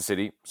seen Kansas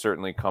City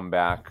certainly come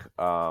back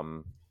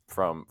from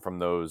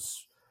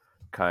those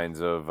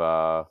kinds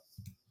of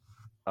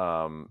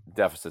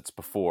deficits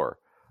before.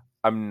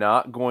 I'm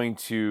not going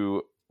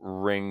to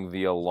ring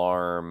the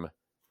alarm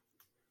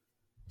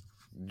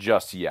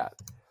just yet.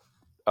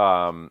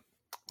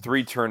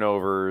 3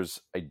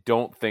 turnovers. I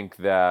don't think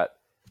that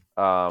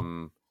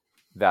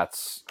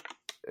that's,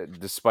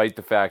 despite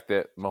the fact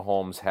that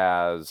Mahomes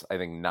has, I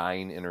think,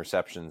 9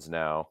 interceptions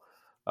now.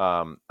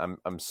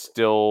 I'm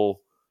still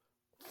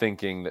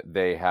thinking that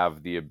they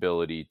have the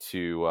ability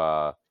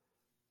to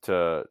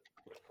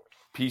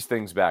piece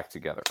things back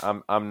together.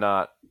 I'm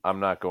not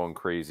going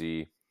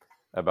crazy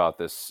about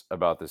this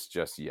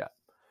just yet.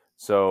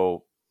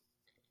 So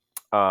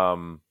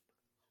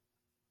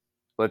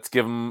let's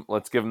give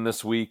them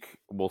this week.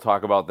 We'll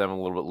talk about them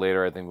a little bit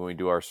later. I think when we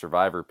do our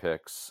survivor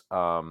picks,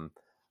 I'm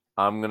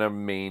gonna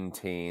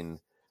maintain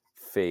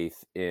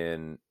faith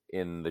in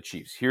the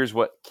Chiefs. Here's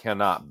what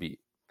cannot be.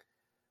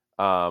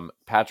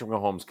 Patrick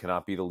Mahomes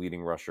cannot be the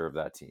leading rusher of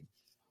that team,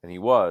 and he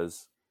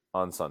was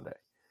on Sunday.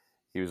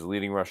 He was the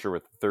leading rusher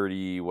with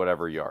 30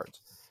 whatever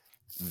yards.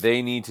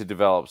 They need to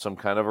develop some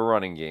kind of a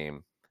running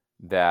game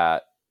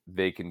that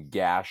they can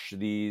gash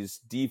these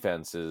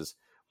defenses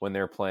when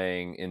they're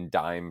playing in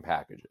dime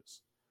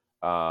packages.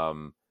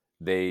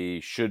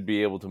 They should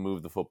be able to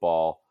move the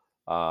football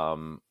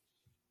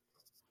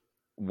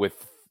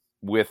with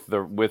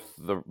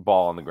the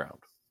ball on the ground,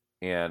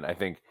 and I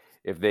think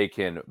if they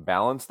can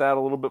balance that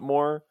a little bit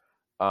more,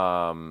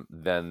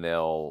 then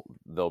they'll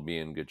be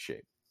in good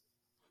shape.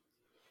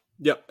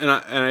 Yep, and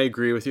I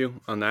agree with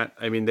you on that.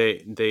 I mean,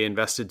 they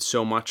invested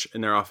so much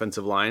in their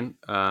offensive line,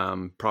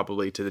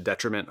 probably to the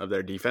detriment of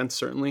their defense.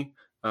 Certainly,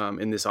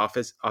 in this off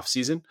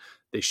season,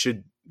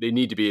 they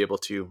need to be able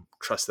to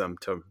trust them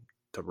to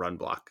run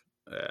block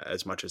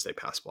as much as they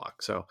pass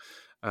block. So,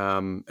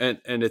 and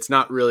it's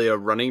not really a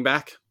running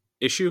back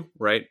issue,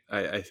 right?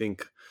 I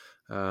think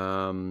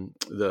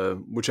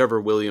the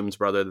whichever Williams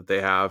brother that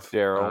they have,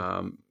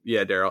 Daryl,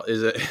 Daryl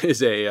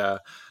is a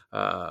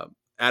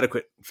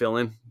adequate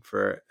fill-in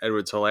for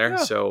Edwards-Helaire.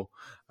 Yeah. So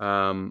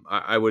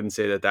I wouldn't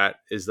say that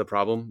is the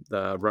problem.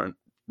 The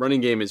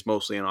running game is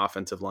mostly an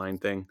offensive line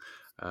thing.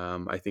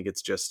 I think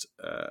it's just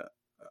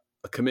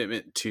a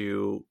commitment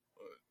to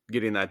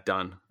getting that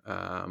done.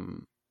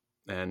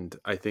 And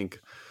I think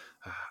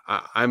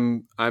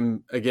I'm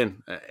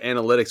again,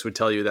 analytics would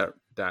tell you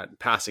that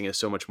passing is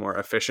so much more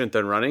efficient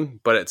than running,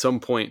 but at some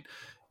point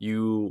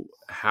you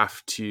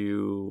have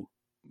to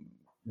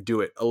do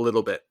it a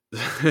little bit.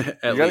 You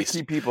got to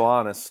keep people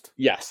honest.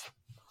 Yes.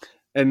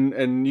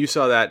 And you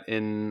saw that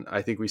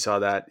I think we saw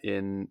that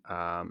in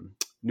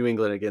New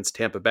England against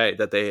Tampa Bay,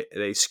 that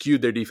they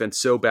skewed their defense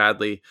so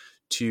badly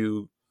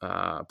to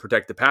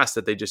protect the pass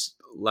that they just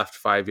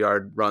left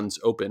 5-yard runs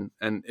open.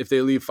 And if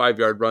they leave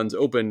 5-yard runs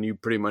open, you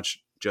pretty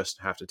much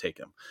just have to take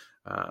them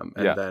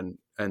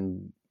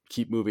and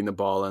keep moving the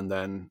ball, and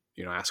then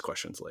ask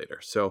questions later.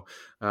 So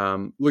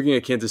looking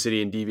at Kansas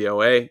City and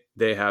DVOA,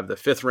 they have the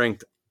 5th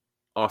ranked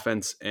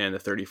offense and the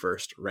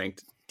 31st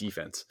ranked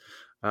defense.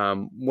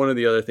 One of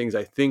the other things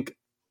I think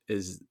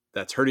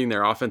that's hurting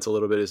their offense a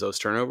little bit is those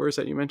turnovers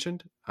that you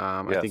mentioned.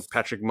 Yes. I think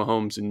Patrick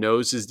Mahomes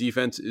knows his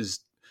defense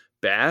is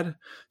bad,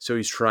 so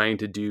he's trying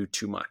to do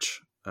too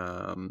much.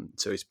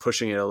 So he's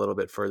pushing it a little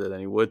bit further than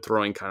he would,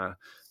 throwing kind of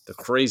the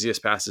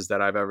craziest passes that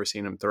I've ever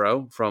seen him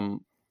throw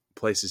from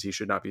places he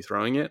should not be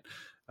throwing it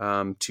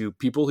to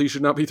people he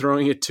should not be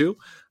throwing it to.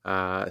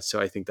 So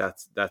I think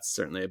that's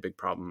certainly a big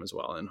problem as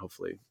well. And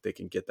hopefully they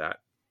can get that,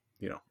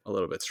 a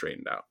little bit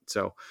straightened out.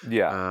 So,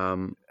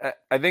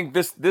 I think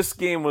this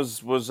game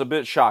was a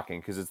bit shocking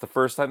because it's the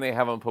first time they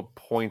haven't put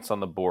points on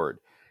the board.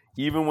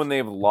 Even when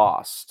they've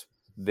lost,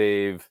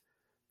 they've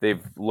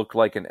looked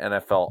like an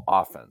NFL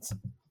offense.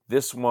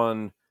 This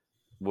one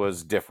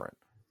was different.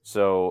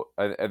 So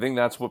I think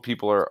that's what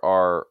people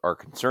are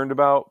concerned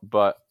about,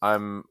 but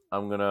I'm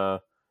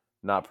gonna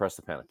not press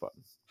the panic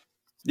button.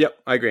 Yep,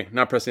 I agree.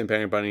 Not pressing the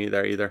panic button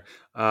either.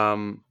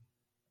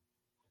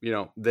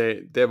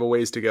 They have a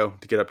ways to go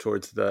to get up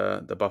towards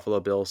the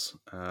Buffalo Bills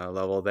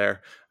level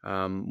there.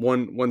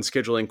 One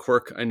scheduling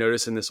quirk I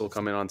noticed, and this will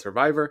come in on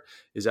Survivor,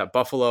 is that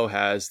Buffalo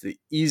has the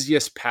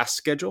easiest pass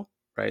schedule,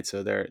 right?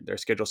 So their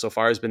schedule so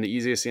far has been the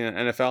easiest in the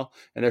NFL,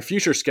 and their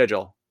future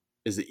schedule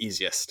is the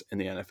easiest in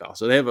the NFL.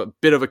 So they have a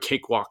bit of a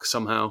cakewalk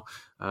somehow.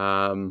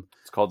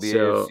 It's called the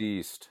AFC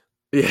East.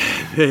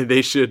 Yeah,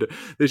 they should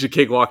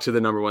cakewalk to the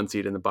number 1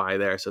 seed in the bye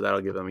there. So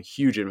that'll give them a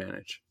huge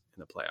advantage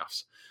in the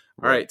playoffs.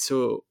 All right.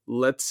 So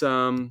let's,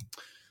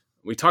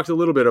 we talked a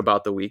little bit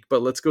about the week,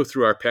 but let's go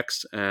through our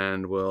picks,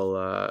 and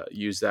we'll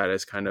use that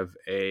as kind of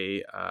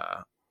a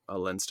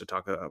lens to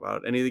talk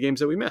about any of the games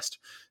that we missed.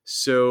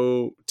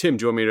 So Tim,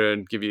 do you want me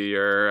to give you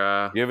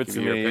your, give it to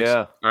me?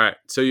 Yeah. All right.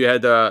 So you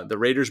had the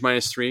Raiders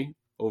 -3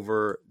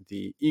 over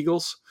the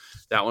Eagles.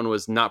 That one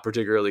was not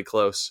particularly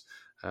close.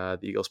 The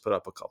Eagles put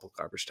up a couple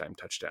garbage time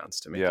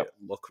touchdowns to make it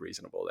look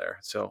reasonable there.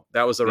 So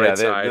that was the right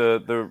side.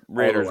 The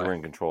Raiders were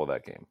in control of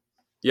that game.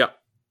 Yep.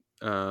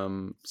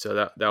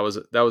 So that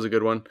was a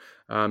good one.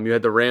 You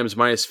had the Rams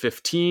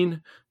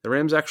 -15. The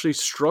Rams actually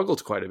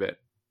struggled quite a bit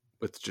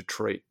with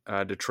Detroit.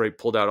 Detroit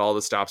pulled out all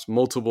the stops,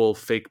 multiple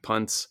fake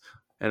punts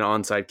and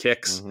onside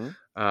kicks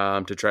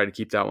to try to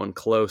keep that one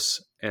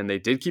close. And they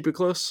did keep it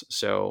close.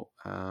 So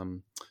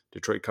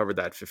Detroit covered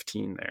that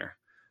 15 there.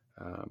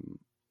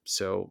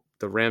 So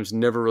the Rams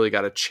never really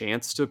got a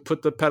chance to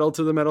put the pedal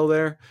to the metal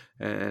there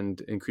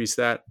and increase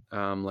that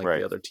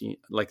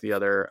the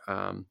other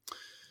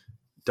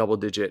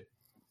double-digit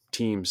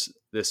teams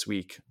this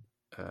week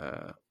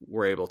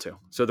were able to.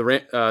 So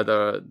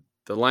the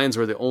the Lions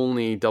were the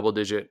only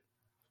double-digit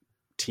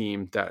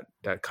team that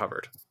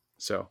covered.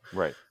 So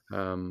Right.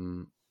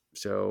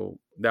 So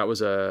that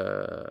was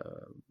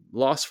a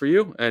loss for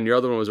you, and your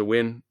other one was a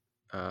win.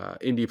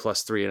 Indy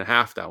plus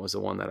 3.5. That was the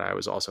one that I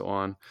was also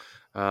on.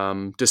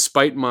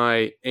 Despite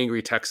my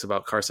angry text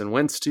about Carson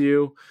Wentz to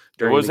you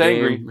during the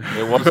game,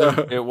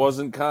 It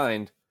wasn't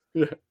kind.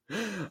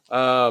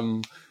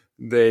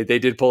 They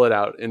did pull it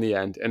out in the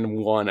end and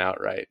won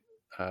outright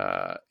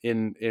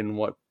in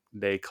what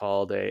they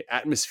called a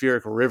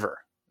atmospheric river.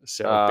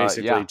 So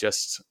basically,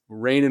 just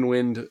rain and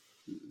wind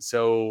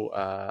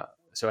so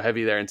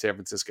heavy there in San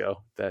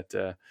Francisco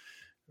that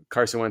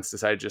Carson Wentz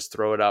decided to just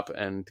throw it up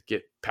and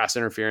get pass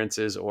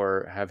interferences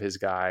or have his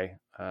guy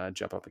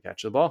jump up and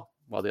catch the ball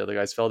while the other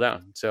guys fell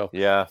down. So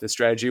the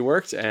strategy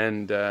worked,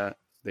 and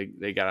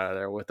they got out of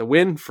there with a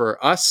win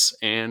for us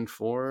and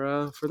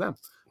for them.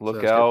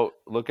 Look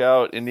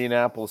out!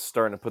 Indianapolis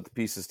starting to put the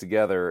pieces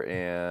together,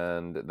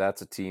 and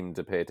that's a team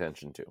to pay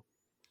attention to.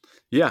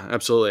 Yeah,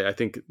 absolutely. I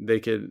think they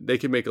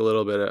could make a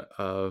little bit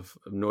of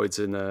noise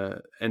in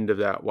the end of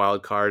that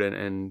wild card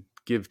and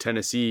give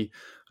Tennessee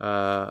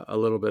a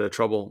little bit of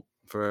trouble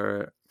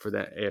for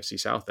the AFC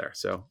South there.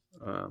 So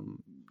Tennessee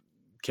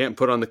can't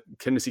put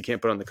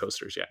on the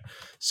coasters yet.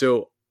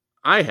 So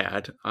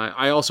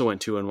I also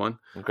went 2-1.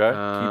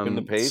 Okay, keeping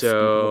the pace.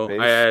 So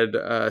I had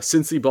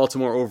Cincy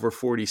Baltimore over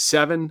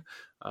 47.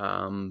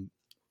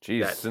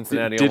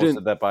 Cincinnati almost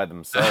did that by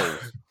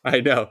themselves.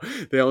 I know.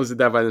 They almost did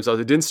that by themselves.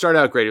 It didn't start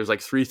out great. It was like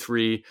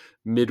 3-3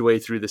 midway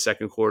through the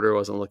second quarter. It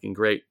wasn't looking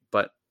great,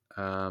 but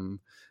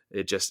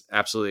it just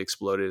absolutely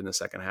exploded in the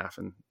second half.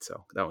 And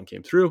so that one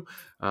came through.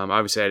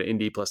 Obviously, I had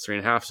Indy plus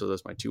 3.5, so those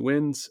are my two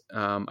wins.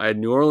 I had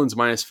New Orleans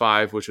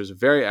 -5, which was a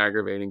very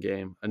aggravating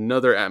game.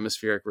 Another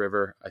atmospheric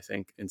river, I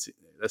think.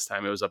 This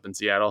time it was up in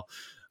Seattle.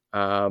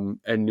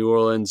 And New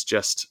Orleans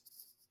just...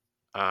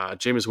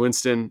 Jameis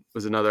Winston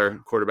was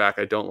another quarterback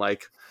I don't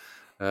like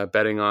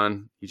betting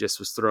on. He just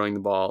was throwing the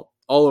ball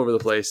all over the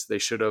place. They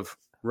should have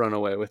run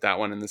away with that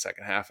one in the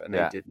second half, and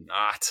they did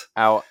not.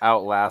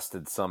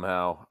 Outlasted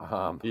somehow.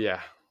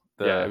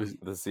 The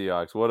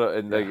Seahawks.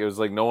 It was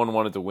like no one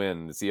wanted to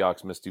win. The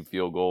Seahawks missed 2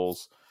 field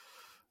goals.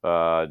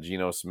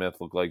 Geno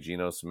Smith looked like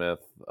Geno Smith.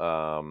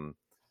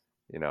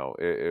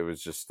 It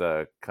was just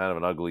kind of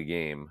an ugly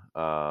game.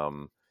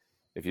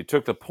 If you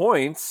took the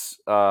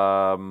points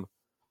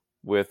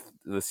with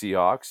the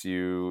Seahawks,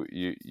 you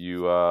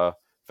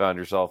found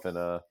yourself in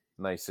a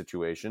nice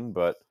situation,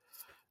 but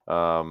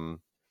other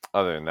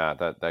than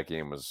that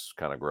game was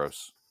kind of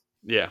gross.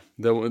 Yeah,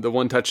 the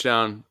one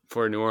touchdown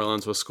for New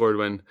Orleans was scored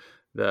when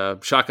the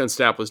shotgun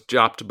snap was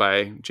dropped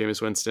by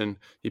Jameis Winston.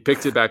 He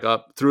picked it back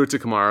up, threw it to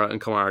Kamara, and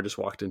Kamara just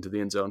walked into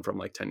the end zone from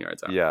like 10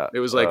 yards out. Yeah, it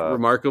was like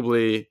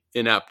remarkably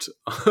inept,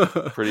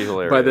 pretty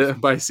hilarious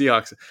by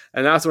Seahawks.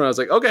 And that's when I was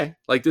like, okay,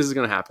 like this is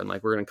gonna happen.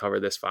 Like we're gonna cover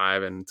this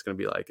 5, and it's gonna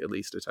be like at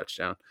least a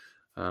touchdown.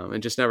 It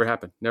just never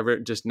happened. Never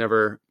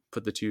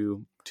put the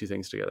two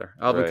things together.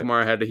 Alvin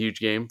Kamara had a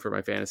huge game for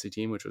my fantasy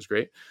team, which was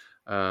great,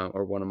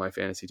 or one of my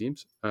fantasy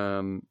teams.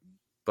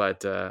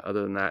 But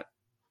other than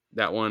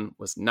that one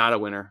was not a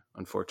winner,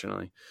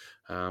 unfortunately.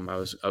 I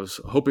was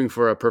hoping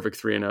for a perfect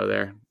 3-0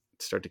 there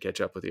to start to catch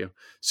up with you.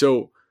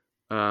 So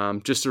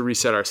just to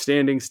reset our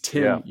standings,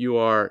 Tim, you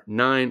are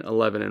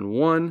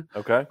 9-11-1.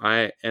 Okay.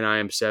 I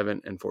am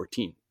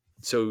 7-14.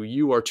 So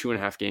you are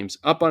 2.5 games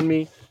up on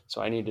me.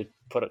 So I need to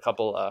put a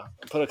couple of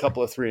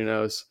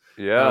 3-0s.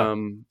 Yeah.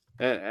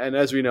 And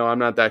as we know, I'm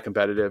not that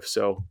competitive.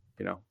 So,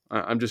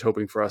 I'm just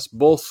hoping for us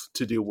both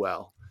to do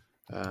well.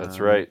 That's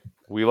right.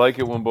 We like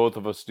it when both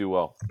of us do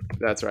well.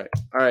 That's right.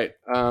 All right.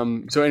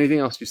 So anything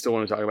else you still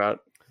want to talk about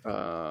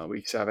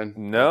week 7?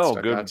 No,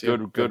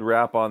 good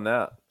wrap on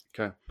that.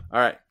 Okay. All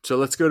right. So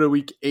let's go to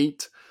week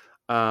 8.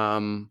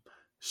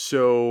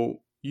 So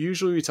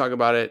usually we talk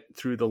about it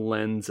through the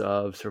lens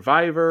of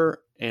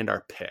Survivor and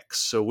our picks.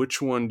 So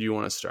which one do you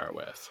want to start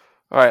with?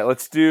 All right,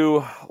 let's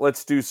do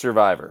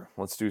Survivor.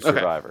 Let's do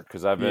Survivor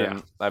because I've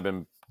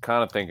been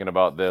kind of thinking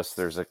about this.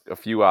 There's a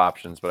few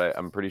options, but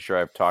I'm pretty sure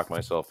I've talked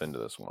myself into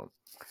this one.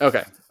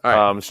 Okay.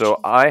 All right. So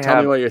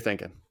tell me what you're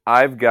thinking.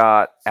 I've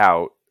got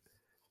out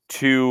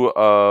 2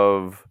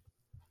 of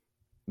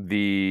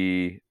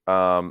the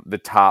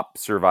top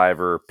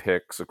Survivor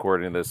picks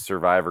according to the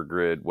Survivor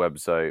Grid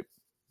website.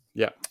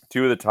 Yeah.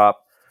 2 of the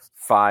top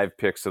 5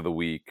 picks of the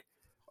week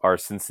are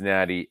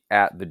Cincinnati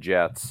at the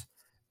Jets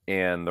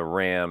and the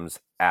Rams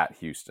at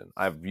Houston.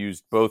 I've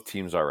used both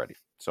teams already,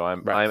 so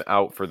I'm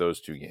out for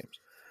those 2 games,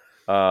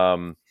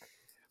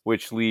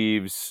 which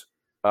leaves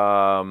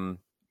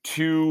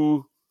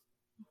 2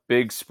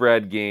 big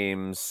spread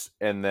games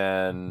and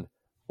then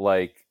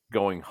like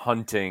going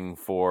hunting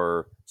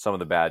for some of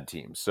the bad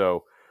teams.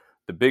 So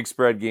the big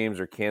spread games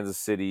are Kansas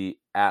City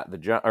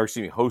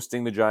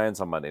hosting the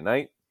Giants on Monday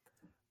night,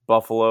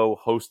 Buffalo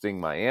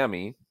hosting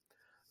Miami.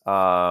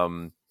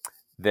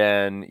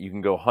 Then you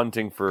can go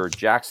hunting for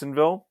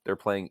Jacksonville. They're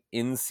playing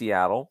in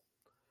Seattle.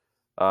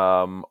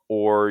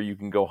 Or you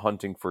can go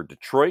hunting for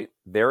Detroit.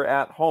 They're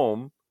at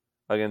home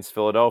against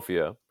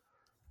Philadelphia.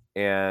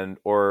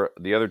 or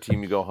the other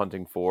team you go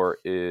hunting for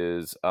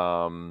is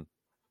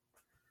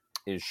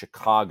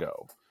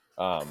Chicago.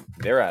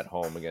 They're at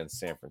home against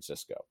San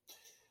Francisco.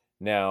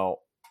 Now,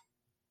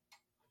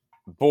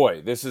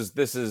 boy, this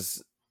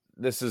is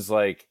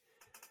like,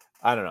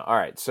 I don't know. All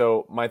right,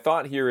 so my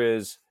thought here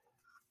is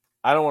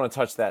I don't want to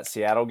touch that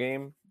Seattle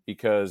game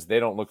because they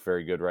don't look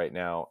very good right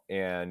now,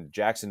 and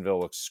Jacksonville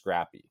looks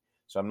scrappy.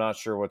 So I'm not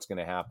sure what's going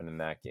to happen in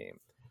that game.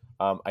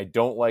 I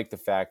don't like the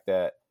fact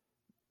that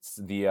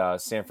the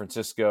San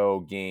Francisco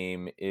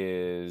game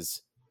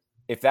is,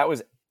 if that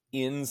was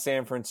in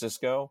San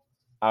Francisco,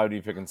 I would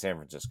be picking San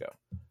Francisco,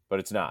 but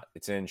it's not.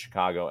 It's in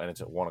Chicago, and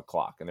it's at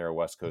 1:00, and they're a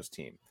West Coast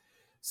team.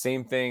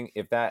 Same thing.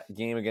 If that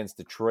game against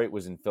Detroit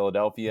was in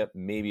Philadelphia,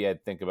 maybe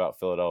I'd think about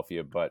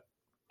Philadelphia, but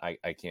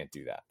I can't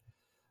do that.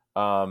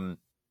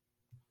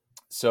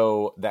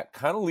 So that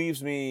kind of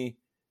leaves me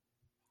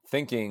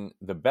thinking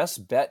the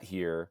best bet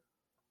here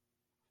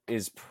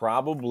is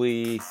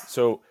probably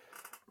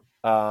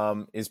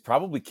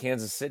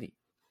Kansas City.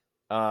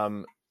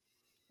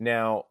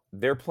 Now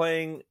they're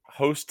playing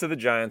host to the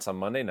Giants on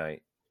Monday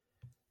night.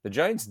 The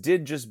Giants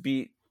did just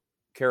beat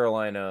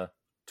Carolina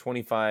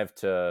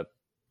 25-3,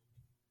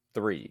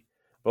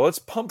 but let's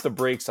pump the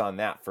brakes on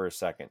that for a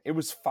second. It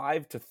was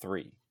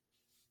 5-3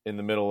 in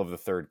the middle of the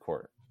third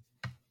quarter.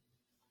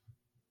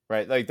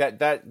 Right, like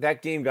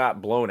that game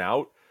got blown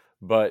out,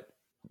 but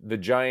the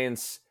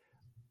Giants,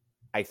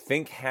 I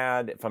think,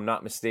 had, if I'm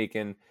not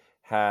mistaken,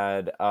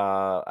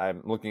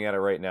 I'm looking at it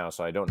right now,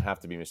 so I don't have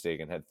to be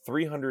mistaken, had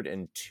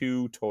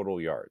 302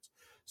 total yards.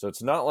 So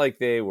it's not like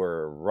they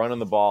were running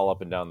the ball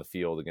up and down the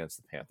field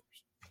against the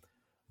Panthers.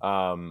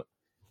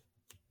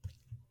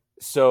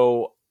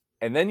 So,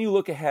 and then you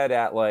look ahead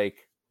at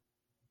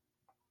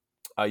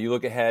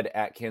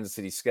Kansas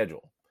City's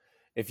schedule.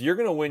 If you're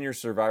going to win your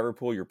survivor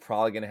pool, you're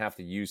probably going to have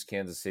to use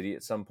Kansas City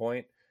at some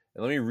point.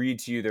 And let me read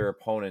to you their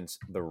opponents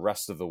the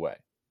rest of the way.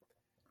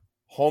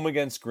 Home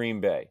against Green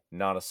Bay,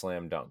 not a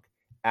slam dunk.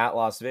 At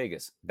Las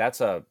Vegas,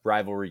 that's a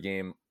rivalry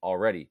game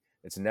already.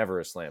 It's never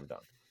a slam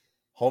dunk.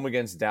 Home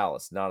against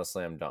Dallas, not a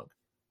slam dunk.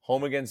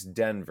 Home against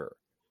Denver,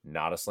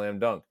 not a slam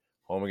dunk.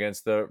 Home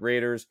against the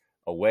Raiders,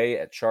 away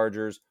at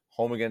Chargers.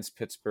 Home against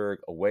Pittsburgh,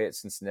 away at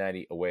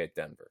Cincinnati, away at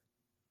Denver.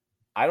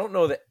 I don't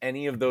know that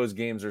any of those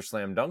games are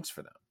slam dunks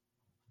for them.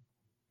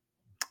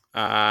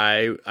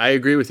 I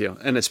agree with you.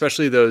 And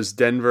especially those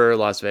Denver,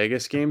 Las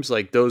Vegas games,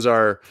 like those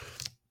are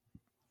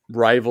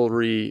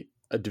rivalry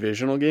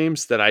divisional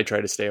games that I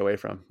try to stay away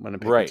from when I'm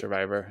picking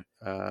Survivor.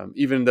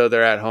 Even though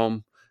they're at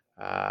home,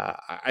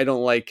 I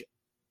don't like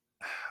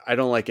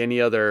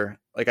any other,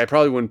 like I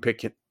probably wouldn't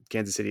pick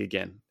Kansas City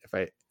again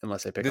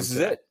unless I pick this them.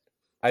 This is it.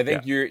 I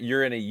think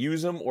you're in a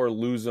use them or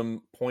lose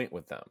them point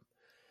with them.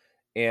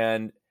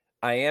 And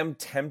I am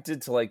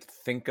tempted to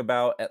think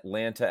about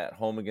Atlanta at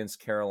home against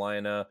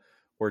Carolina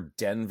or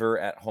Denver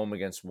at home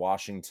against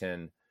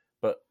Washington,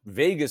 but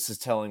Vegas is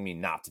telling me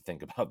not to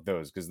think about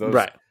those because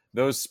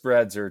those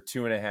spreads are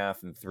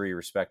 2.5 and 3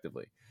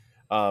 respectively.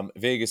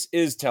 Vegas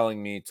is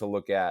telling me to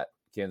look at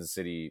Kansas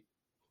City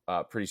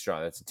pretty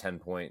strong. That's a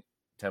 10-point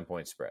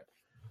spread.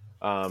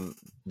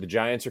 The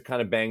Giants are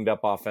kind of banged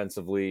up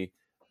offensively.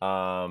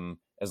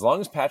 As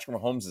long as Patrick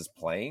Mahomes is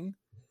playing,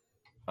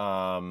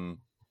 I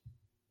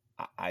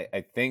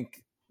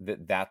think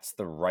that's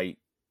the right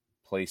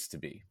place to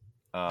be.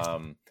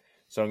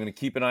 So I'm going to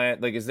keep an eye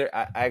on,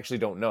 I actually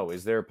don't know.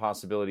 Is there a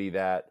possibility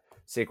that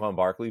Saquon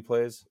Barkley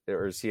plays,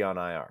 or is he on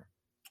IR?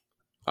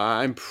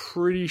 I'm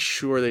pretty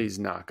sure that he's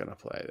not going to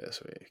play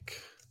this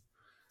week.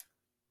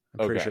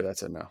 I'm pretty sure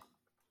that's a no.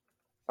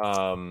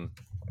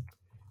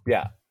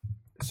 Yeah.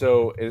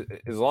 So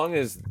as long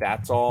as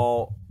that's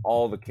all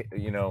the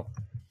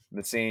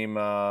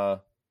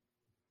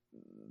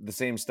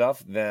same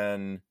stuff,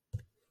 then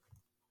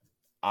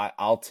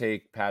I'll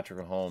take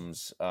Patrick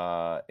Mahomes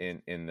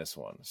in this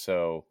one.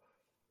 So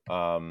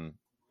I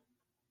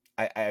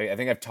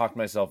think I've talked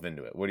myself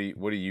into it. What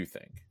do you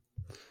think?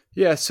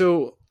 Yeah,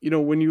 so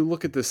when you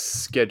look at the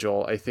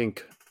schedule, I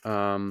think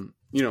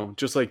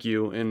just like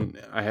you, and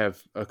I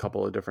have a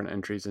couple of different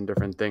entries and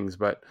different things,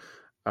 but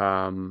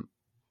I'm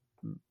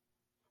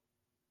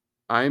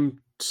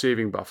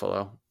saving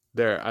Buffalo.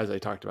 There, as I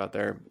talked about,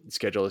 their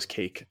schedule is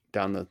cake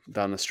down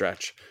the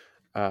stretch.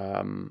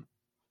 And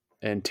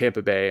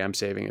Tampa Bay, I'm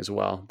saving as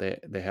well.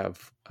 They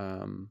have,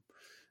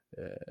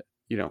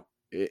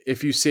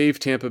 if you save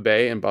Tampa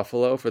Bay and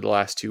Buffalo for the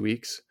last 2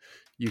 weeks,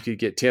 you could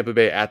get Tampa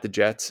Bay at the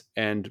Jets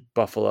and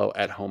Buffalo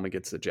at home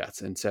against the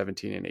Jets in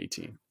 17 and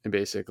 18, and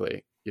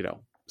basically,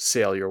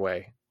 sail your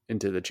way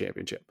into the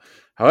championship.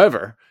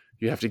 However,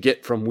 you have to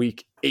get from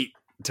week 8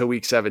 to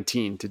week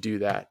 17 to do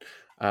that.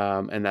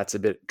 And that's a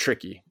bit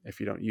tricky if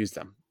you don't use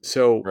them.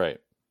 So,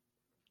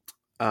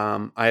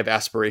 I have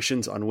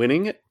aspirations on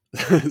winning it.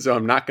 So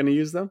I'm not going to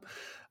use them.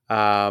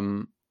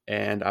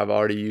 And I've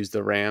already used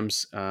the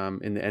Rams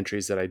in the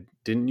entries that I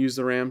didn't use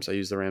the Rams. I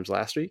used the Rams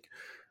last week.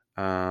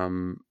 I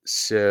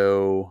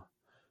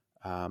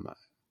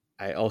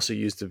also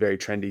used the very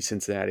trendy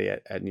Cincinnati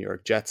at New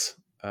York Jets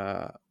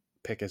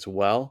pick as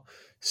well.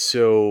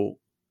 So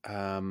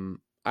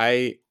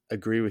I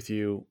agree with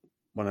you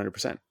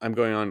 100%. I'm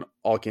going on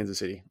all Kansas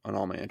City on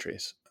all my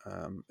entries.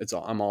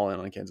 I'm all in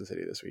on Kansas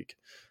City this week.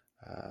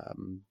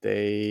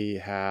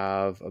 They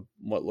have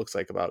what looks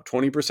like about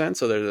 20%.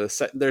 So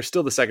they're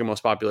still the second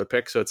most popular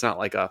pick. So it's not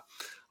like a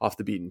off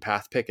the beaten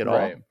path pick at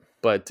all,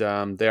 but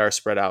they are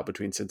spread out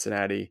between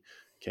Cincinnati,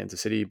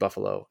 Kansas City,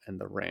 Buffalo, and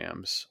the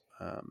Rams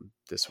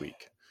this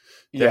week.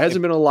 There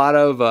hasn't been a lot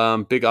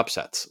of big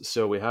upsets.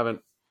 So we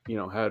haven't,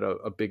 had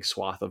a big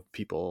swath of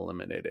people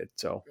eliminated.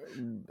 So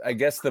I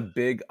guess the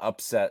big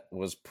upset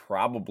was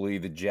probably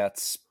the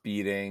Jets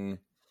beating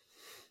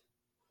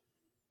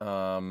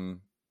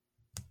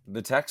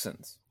the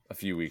Texans a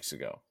few weeks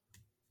ago.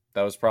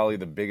 That was probably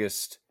the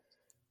biggest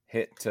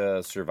hit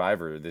to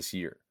Survivor this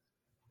year.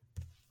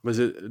 Was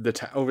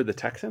it over the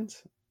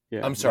Texans?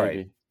 Yeah, I'm sorry,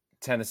 maybe.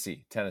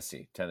 Tennessee. Yeah,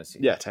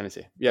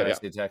 Tennessee. Yeah,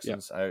 Tennessee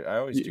Texans. Yeah. I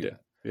always do that.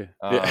 Yeah.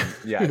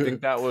 I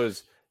think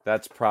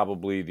that's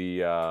probably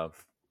the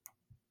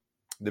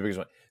biggest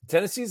one.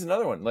 Tennessee's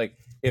another one. Like,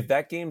 if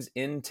that game's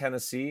in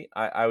Tennessee,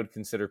 I would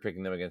consider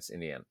picking them against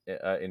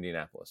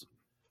Indianapolis.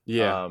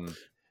 Yeah.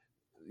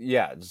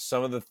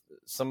 Some of the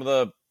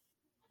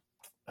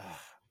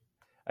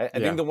I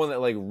think the one that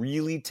like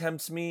really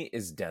tempts me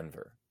is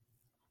Denver,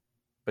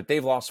 but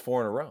they've lost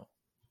 4 in a row.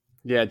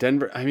 Yeah,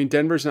 Denver. I mean,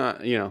 Denver's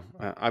not.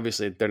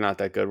 Obviously they're not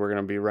that good. We're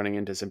going to be running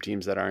into some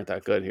teams that aren't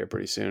that good here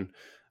pretty soon,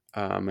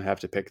 and have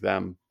to pick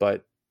them.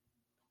 But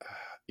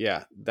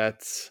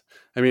that's.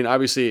 I mean,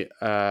 obviously,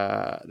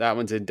 that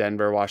one's in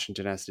Denver.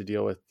 Washington has to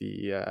deal with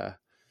the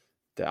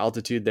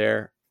altitude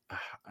there.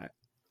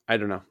 I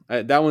don't know.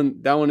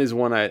 That one is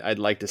one I'd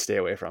like to stay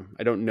away from.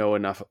 I don't know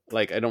enough.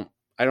 Like, I don't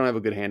have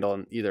a good handle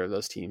on either of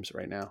those teams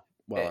right now.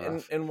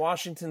 And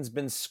Washington's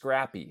been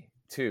scrappy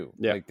too.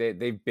 Yeah. Like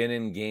they've been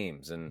in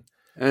games and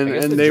they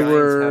Giants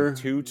were have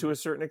too to a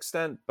certain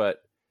extent,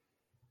 but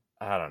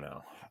I don't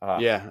know.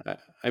 I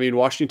mean,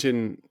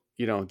 Washington,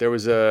 there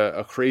was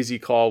a crazy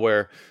call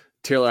where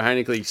Taylor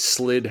Heinicke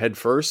slid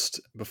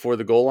headfirst before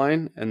the goal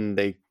line and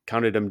they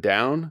counted him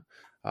down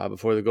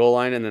before the goal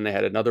line. And then they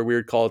had another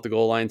weird call at the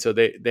goal line. So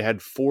they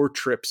had 4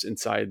 trips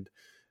inside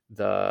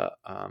the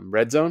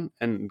red zone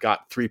and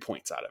got 3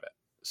 points out of it.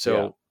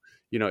 So,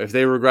 if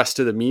they regress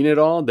to the mean at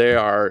all, they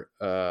are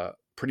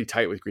pretty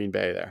tight with Green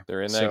Bay there.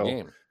 They're in that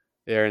game.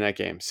 They're in that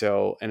game.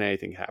 So, and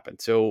anything can happen.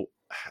 So,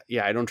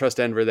 I don't trust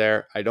Denver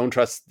there. I don't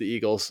trust the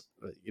Eagles,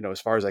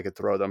 as far as I could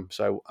throw them.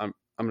 So I'm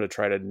going to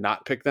try to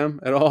not pick them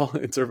at all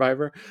in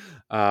Survivor.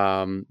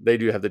 They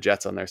do have the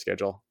Jets on their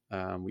schedule,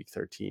 week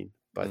 13,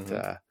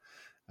 but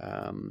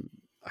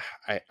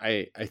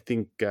I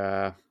think,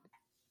 I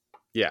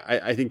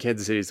think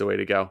Kansas City is the way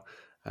to go.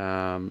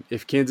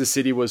 If Kansas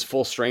City was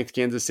full strength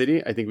Kansas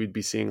City, I think we'd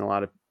be seeing a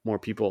lot of more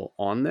people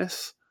on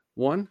this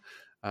one.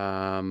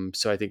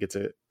 So I think it's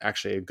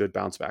actually a good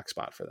bounce back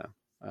spot for them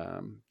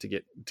to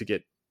get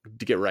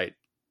right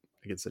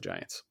against the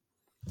Giants.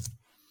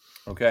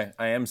 Okay,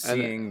 I am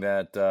seeing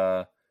that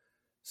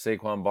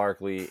Saquon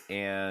Barkley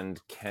and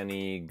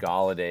Kenny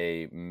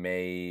Golladay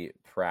may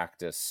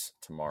practice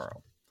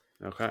tomorrow.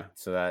 Okay,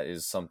 so that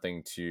is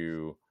something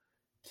to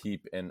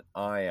keep an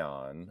eye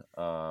on,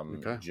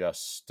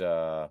 just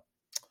in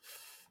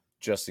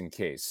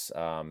case.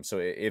 So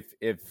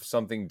if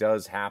something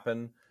does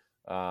happen,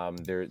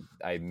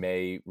 I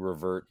may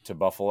revert to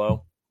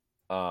Buffalo,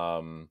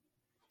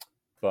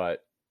 but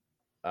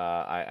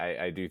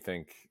I do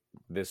think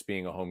this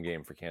being a home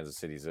game for Kansas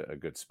City is a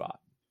good spot.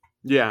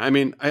 Yeah, I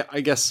mean,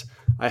 I guess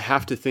I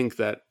have to think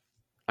that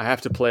I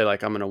have to play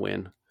like I'm going to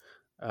win,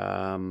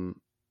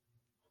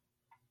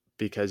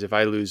 because if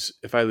I lose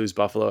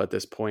Buffalo at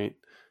this point,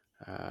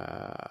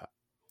 I'm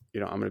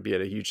going to be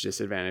at a huge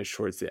disadvantage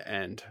towards the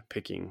end,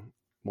 picking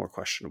more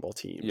questionable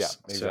teams. Yeah,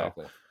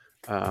 exactly.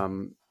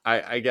 So,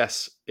 I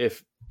guess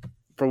if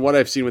from what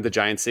I've seen with the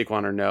Giants,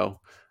 Saquon or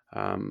no,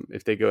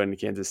 if they go into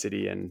Kansas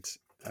City and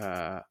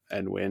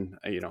win,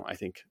 I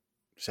think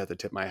just have to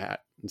tip my hat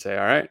and say,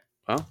 all right,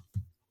 well,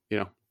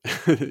 you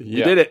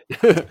did it.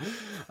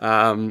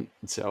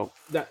 So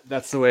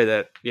that's the way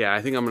that,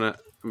 I think I'm going to,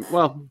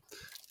 well,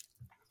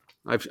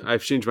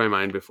 I've changed my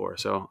mind before,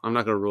 so I'm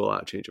not going to rule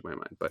out changing my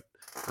mind, but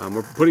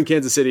we're putting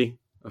Kansas City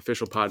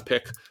official pod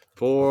pick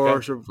for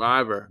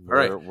Survivor. All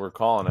right. We're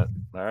calling it.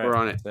 All right. We're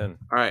on it. Then.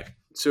 All right.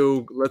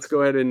 So let's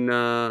go ahead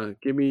and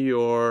give me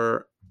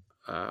your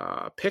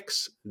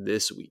picks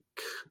this week.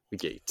 The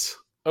gate.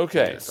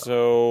 Okay.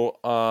 So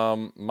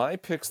my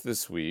picks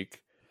this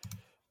week,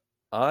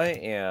 I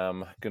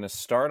am going to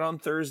start on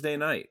Thursday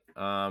night.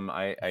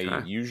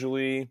 I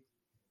usually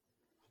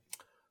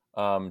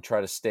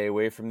try to stay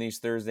away from these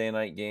Thursday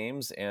night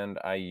games, and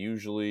I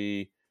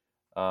usually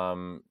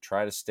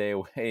try to stay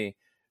away.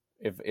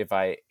 If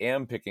I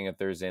am picking a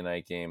Thursday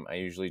night game, I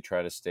usually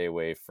try to stay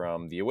away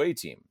from the away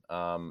team.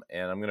 And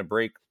I'm going to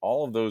break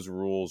all of those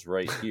rules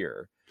right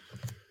here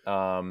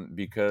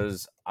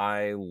because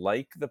I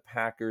like the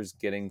Packers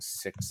getting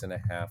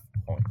 6.5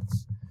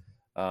 points.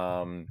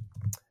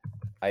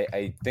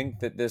 I think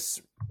that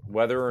this,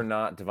 whether or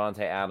not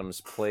Devontae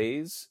Adams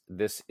plays,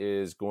 this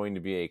is going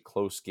to be a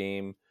close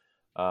game.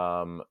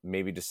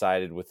 maybe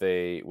decided with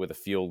a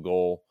field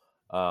goal.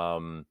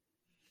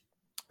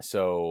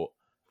 So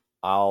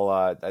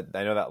I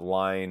know that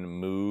line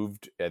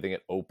moved. I think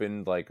it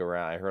opened like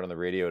around. I heard on the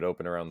radio it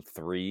opened around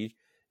 3,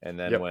 and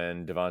then Yep.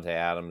 when Devontae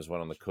Adams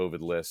went on the COVID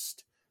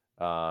list,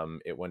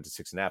 it went to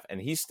 6.5,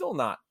 and he's still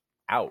not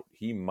out.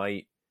 He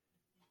might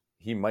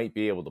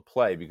be able to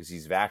play because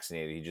he's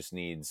vaccinated. He just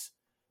needs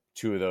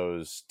 2 of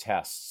those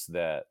tests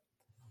that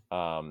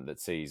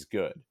say he's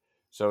good.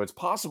 So it's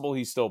possible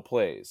he still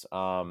plays. So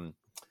I'm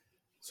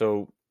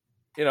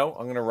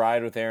going to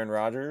ride with Aaron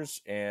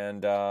Rodgers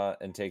and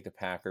take the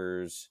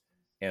Packers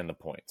and the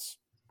points.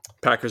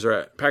 Packers are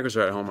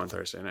at home on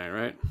Thursday night,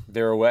 right?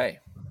 They're away.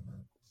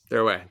 They're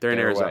away. They're in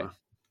Arizona. Away.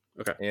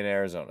 Okay. In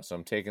Arizona. So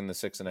I'm taking the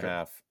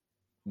 6.5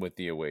 with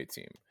the away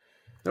team.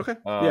 Okay.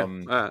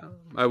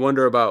 I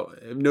wonder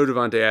about no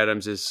Devontae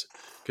Adams is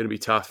going to be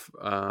tough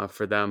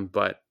for them,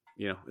 but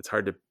it's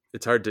hard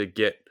to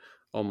get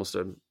almost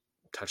a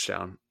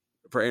touchdown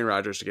for Aaron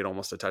Rodgers to get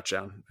almost a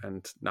touchdown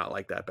and not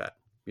like that bet,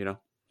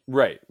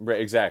 Right.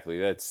 Exactly.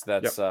 That's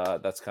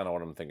kind of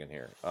what I'm thinking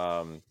here.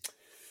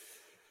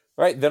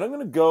 All right, then I'm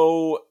going to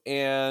go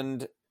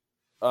and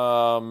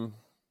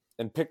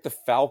pick the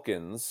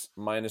Falcons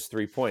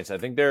 -3 points. I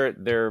think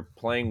they're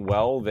playing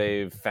well.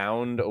 They've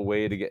found a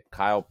way to get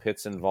Kyle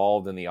Pitts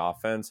involved in the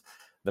offense.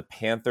 The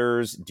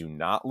Panthers do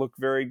not look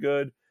very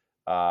good.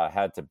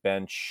 Had to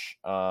bench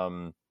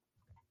Sam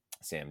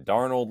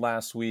Darnold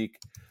last week.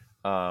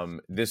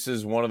 This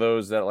is one of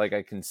those that like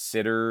I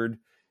considered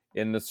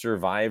in the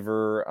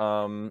Survivor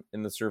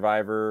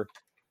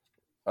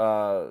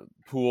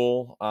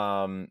pool,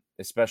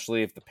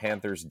 especially if the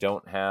Panthers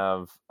don't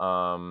have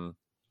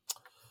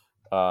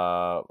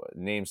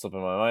name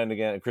slipping my mind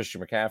again,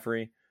 Christian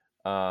McCaffrey.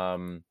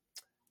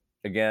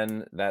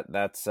 Again,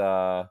 that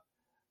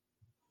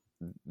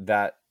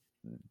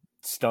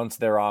stunts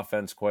their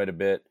offense quite a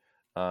bit.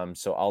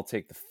 So I'll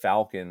take the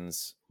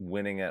Falcons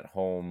winning at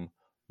home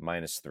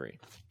 -3.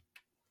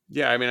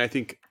 Yeah, I mean, I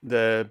think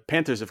the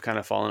Panthers have kind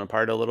of fallen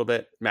apart a little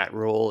bit. Matt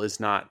Rule is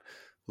not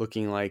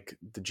looking like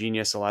the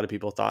genius a lot of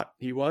people thought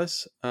he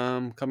was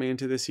coming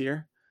into this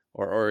year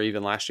or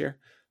even last year.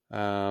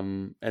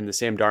 And the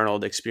Sam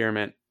Darnold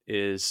experiment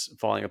is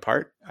falling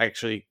apart.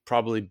 Actually,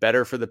 probably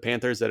better for the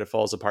Panthers that it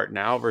falls apart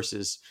now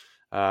versus,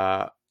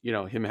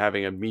 him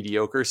having a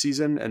mediocre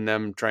season and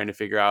them trying to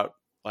figure out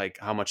like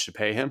how much to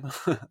pay him.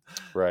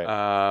 Right.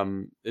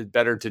 It's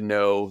better to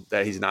know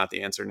that he's not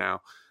the answer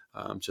now.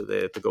 So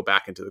they have to go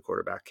back into the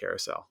quarterback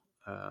carousel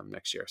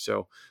next year.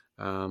 So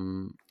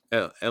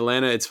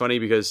Atlanta, it's funny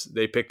because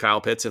they picked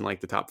Kyle Pitts in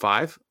like the top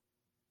 5.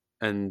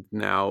 And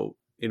now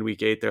in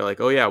week 8, they're like,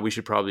 oh yeah, we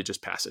should probably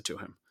just pass it to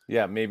him.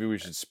 Yeah, maybe we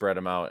should spread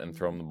him out and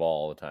throw him the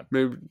ball all the time.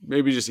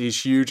 Maybe just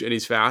he's huge and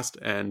he's fast,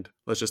 and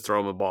let's just throw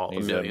him a ball a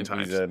million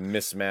times. He's a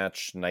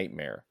mismatch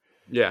nightmare.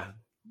 Yeah.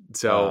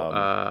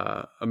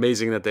 So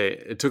amazing that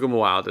it took them a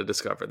while to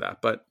discover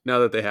that, but now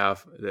that they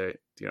have, their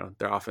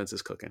offense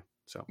is cooking.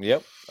 So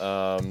yep,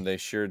 they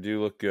sure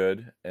do look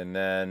good. And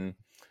then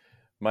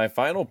my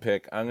final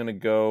pick, I'm going to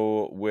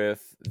go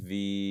with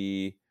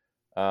the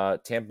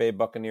Tampa Bay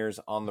Buccaneers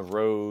on the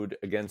road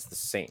against the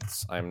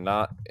Saints. I'm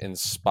not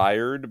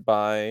inspired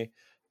by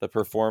the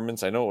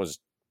performance. I know it was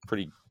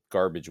pretty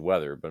garbage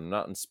weather, but I'm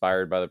not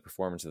inspired by the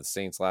performance of the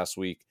Saints last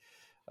week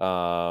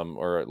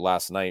or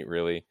last night,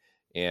 really.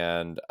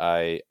 And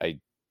I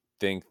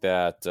think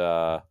that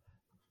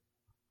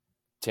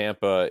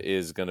Tampa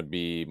is going to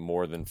be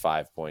more than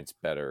 5 points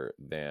better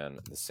than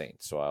the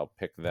Saints. So I'll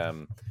pick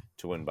them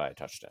to win by a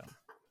touchdown.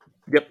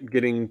 Yep,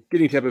 getting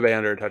Tampa Bay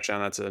under a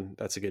touchdown,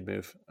 that's a good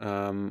move.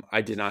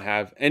 I did not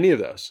have any of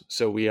those.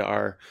 So we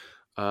are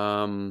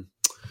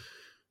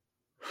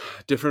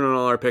different on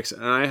all our picks,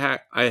 and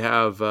I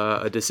have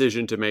a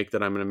decision to make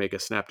that I'm going to make a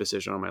snap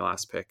decision on my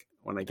last pick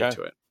when I get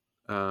to it.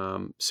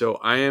 So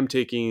I am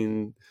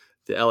taking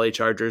the LA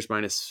Chargers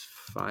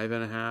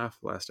 -5.5.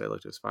 Last I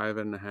looked, it was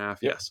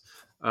 5.5. Yep. Yes.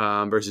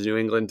 Versus New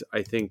England.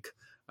 I think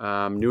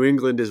New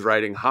England is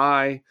riding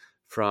high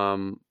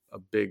from a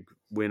big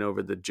win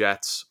over the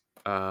Jets.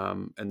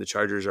 And the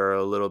Chargers are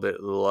a little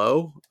bit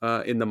low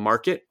in the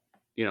market.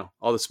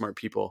 All the smart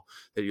people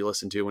that you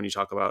listen to when you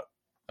talk about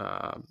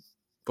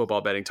football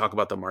betting talk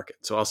about the market.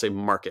 So I'll say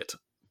market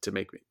to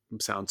make me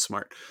sound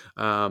smart.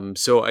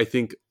 So I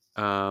think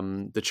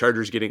the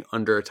Chargers getting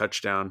under a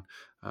touchdown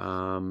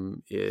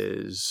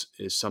is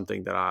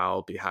something that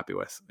I'll be happy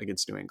with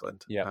against New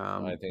England.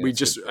 Yeah,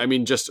 just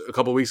a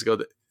couple of weeks ago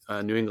that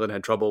New England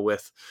had trouble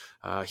with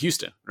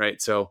Houston,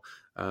 right? So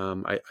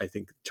I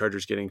think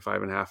Chargers getting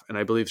 5.5, and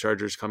I believe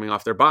Chargers coming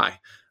off their bye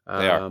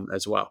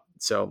as well.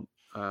 So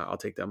I'll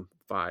take them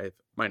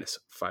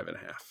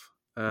 -5.5.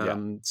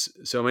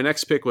 So my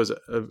next pick was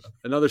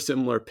another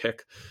similar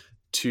pick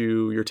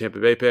to your Tampa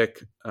Bay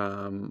pick,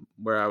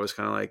 where I was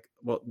kind of like,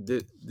 well,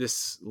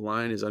 this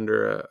line is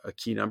under a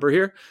key number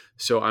here.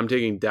 So I'm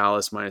taking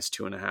Dallas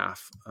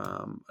 -2.5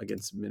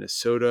 against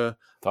Minnesota.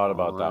 Thought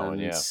about that one,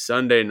 yeah.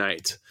 Sunday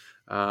night.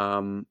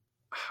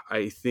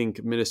 I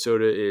think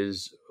Minnesota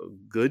is a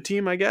good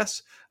team, I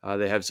guess.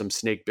 They have some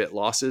snake bit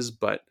losses,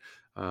 but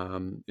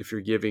If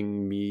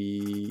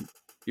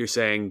you're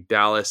saying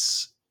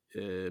Dallas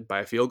by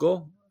a field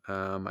goal.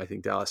 I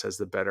think Dallas has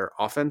the better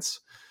offense.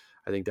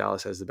 I think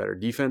Dallas has the better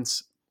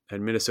defense,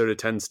 and Minnesota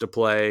tends to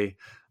play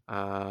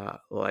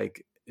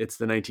like it's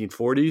the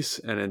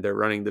 1940s, and then they're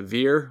running the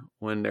veer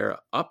when they're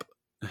up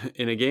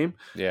in a game.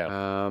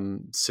 Yeah.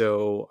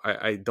 So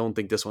I don't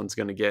think this one's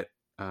going to get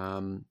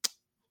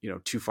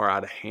too far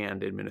out of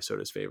hand in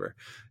Minnesota's favor.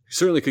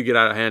 Certainly could get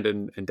out of hand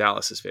in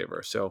Dallas's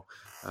favor. So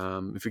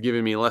if you're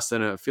giving me less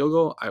than a field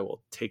goal, I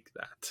will take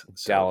that.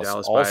 So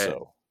Dallas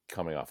also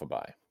coming off a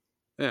bye.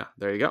 Yeah,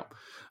 there you go.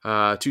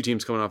 Two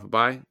teams coming off a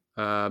bye.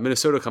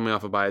 Minnesota coming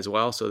off a bye as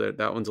well, so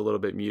that one's a little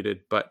bit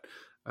muted. But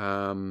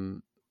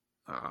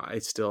I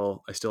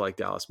still like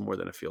Dallas more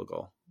than a field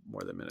goal,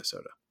 more than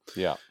Minnesota.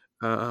 Yeah.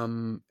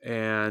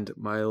 And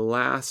my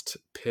last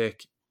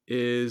pick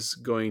is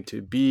going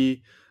to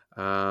be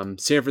San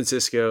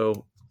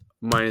Francisco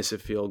minus a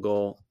field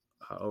goal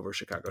over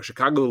Chicago.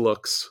 Chicago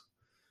looks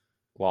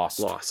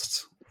lost.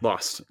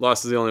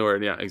 Lost is the only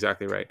word. Yeah,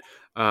 exactly right.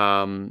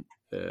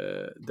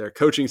 Their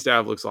coaching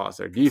staff looks lost.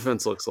 Their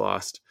defense looks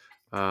lost.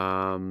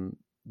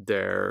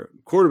 Their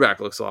quarterback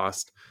looks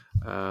lost.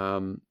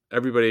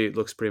 Everybody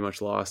looks pretty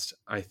much lost.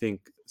 I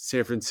think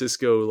San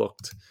Francisco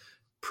looked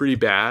pretty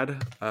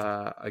bad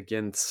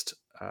against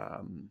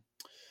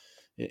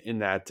in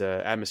that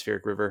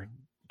atmospheric river.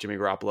 Jimmy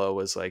Garoppolo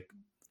was like,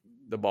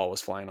 the ball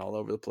was flying all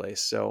over the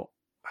place. So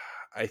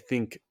I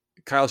think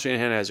Kyle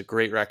Shanahan has a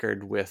great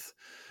record with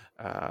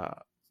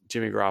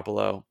Jimmy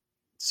Garoppolo.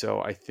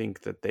 So I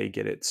think that they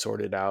get it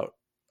sorted out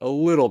a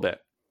little bit,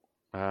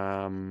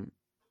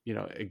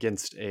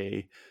 against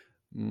a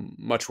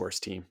much worse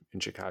team in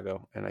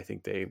Chicago. And I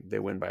think they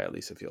win by at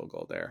least a field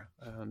goal there.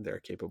 They're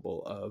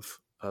capable of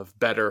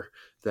better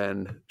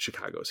than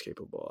Chicago is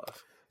capable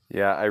of.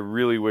 Yeah, I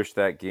really wish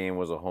that game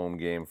was a home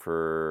game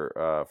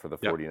for the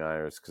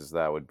 49ers, because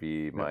that would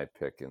be my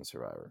pick in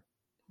Survivor.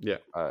 Yeah.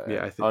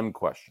 I think,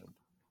 unquestioned.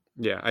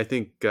 Yeah, I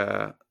think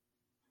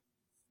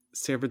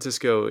San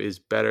Francisco is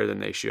better than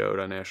they showed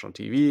on national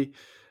TV,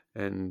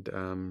 and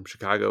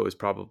Chicago is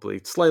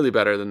probably slightly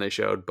better than they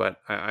showed, but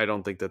I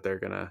don't think that they're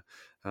going to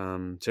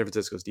San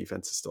Francisco's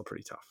defense is still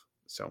pretty tough.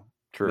 So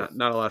true.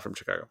 Not a lot from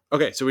Chicago.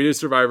 Okay, so we did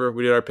Survivor.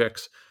 We did our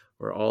picks.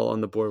 We're all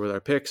on the board with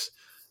our picks.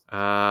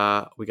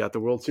 We got the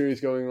World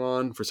Series going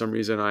on. For some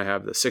reason, I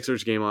have the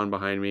Sixers game on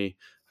behind me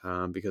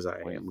because I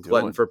am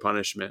glutton for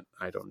punishment.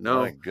 I don't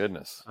know. My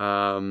goodness. We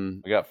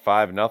got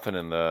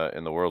 5-0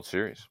 in the World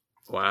Series.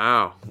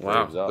 Wow.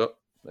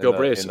 Go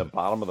Braves. In the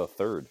bottom of the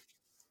third.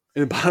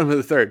 In the bottom of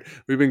the third.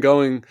 We've been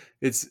going.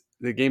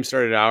 The game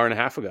started an hour and a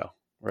half ago,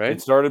 right?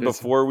 It started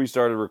before we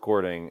started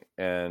recording,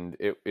 and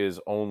it is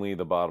only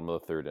the bottom of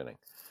the third inning.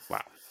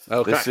 Wow.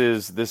 Okay.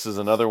 This is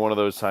another one of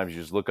those times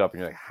you just look up and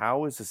you're like,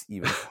 how is this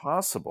even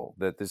possible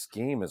that this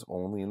game is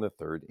only in the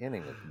third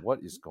inning? Like, what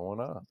is going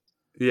on?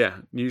 Yeah.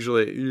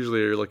 Usually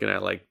you're looking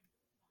at like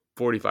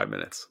 45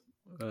 minutes.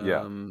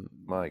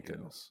 My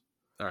goodness.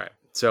 All right.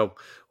 So,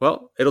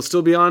 well, it'll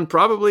still be on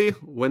probably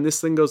when this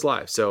thing goes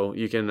live. So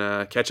you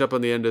can catch up on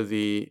the end of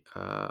the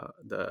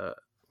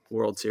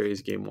World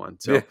Series Game 1.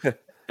 So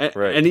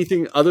right.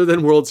 Anything other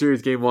than World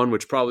Series Game 1,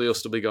 which probably will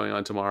still be going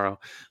on tomorrow,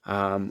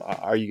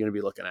 are you going to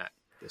be looking at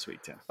this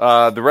week, Tim?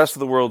 The rest of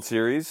the World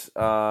Series,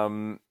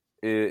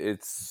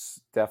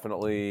 it's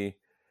definitely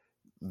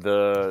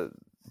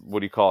what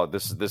do you call it?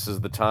 This is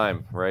the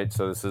time, right?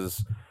 So this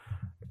is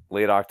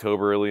late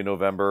October, early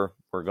November.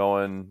 We're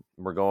going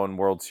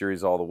World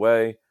Series all the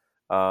way.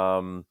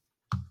 I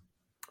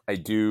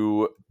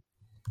do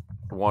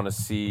want to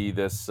see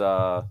this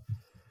Ohio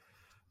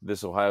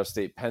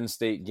State Penn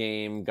State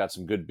game. Got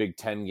some good Big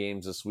Ten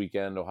games this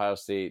weekend. Ohio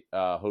State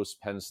hosts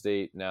Penn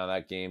State. Now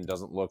that game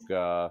doesn't look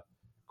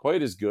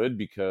quite as good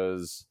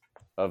because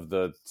of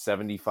the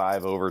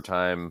 75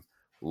 overtime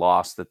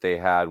loss that they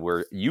had,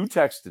 where you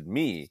texted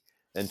me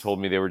and told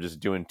me they were just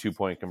doing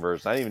 2-point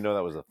conversions. I didn't even know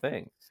that was a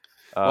thing.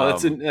 Well,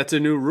 that's a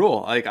new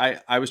rule. Like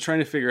I was trying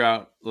to figure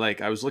out, like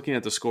I was looking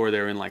at the score. They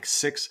were in like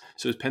 6.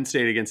 So it was Penn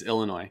State against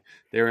Illinois.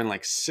 They were in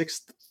like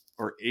 6th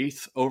or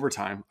 8th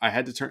overtime. I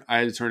had to turn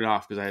it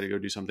off because I had to go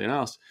do something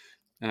else,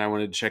 and I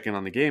wanted to check in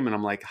on the game. And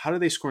I'm like, how are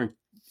they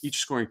each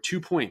scoring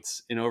 2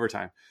 points in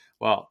overtime?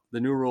 Well,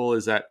 the new rule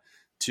is that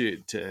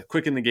to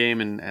quicken the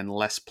game and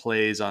less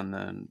plays on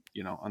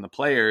the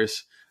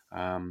players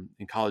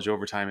in college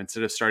overtime,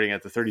 instead of starting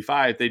at the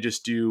 35, they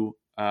just do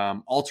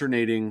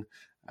alternating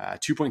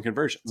 2-point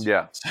conversions.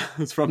 Yeah. So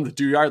it's from the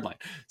 2-yard line.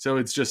 So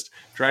it's just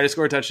try to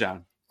score a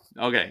touchdown.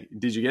 Okay.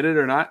 Did you get it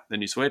or not?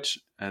 Then you switch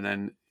and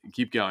then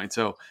keep going.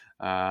 So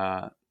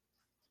the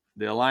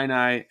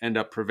Illini end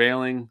up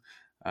prevailing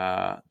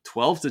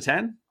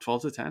 12-10.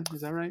 12-10.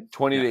 Is that right?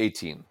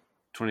 20-18.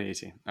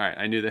 2018. All right.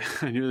 I knew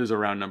there's a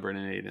round number and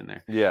an 8 in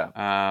there.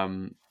 Yeah.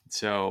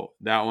 So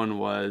that one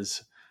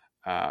was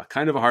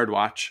kind of a hard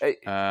watch.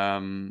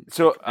 And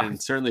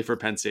certainly for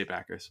Penn State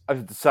backers.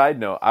 Side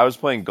note, I was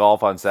playing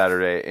golf on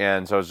Saturday,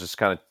 and so I was just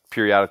kind of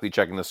periodically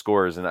checking the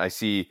scores, and I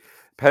see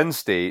Penn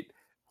State,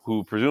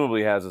 who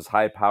presumably has this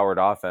high-powered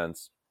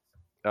offense,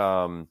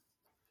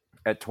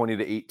 at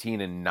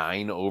 20-18 and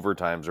 9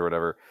 overtimes or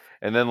whatever.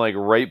 And then like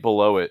right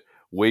below it,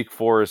 Wake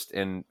Forest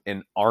and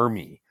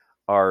Army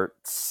are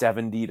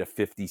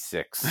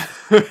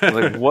 70-56.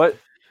 Like, what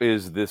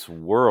is this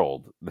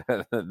world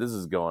that this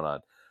is going on?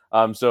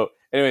 So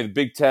anyway, the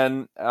Big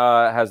Ten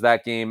has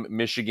that game.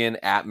 Michigan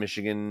at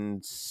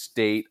Michigan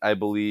State, I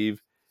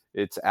believe.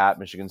 It's at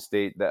Michigan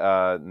State,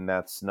 and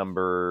that's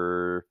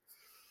number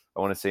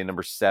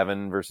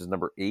 7 versus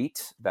number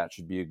 8. That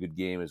should be a good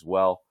game as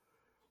well.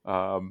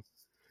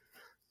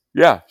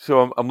 Yeah,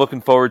 so I'm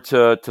looking forward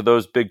to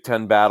those Big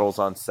Ten battles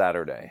on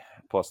Saturday,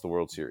 plus the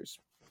World Series.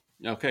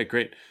 Okay,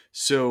 great.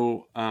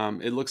 So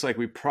it looks like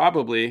we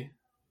probably,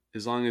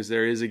 as long as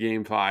there is a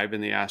Game 5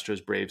 in the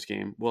Astros-Braves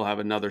game, we'll have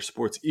another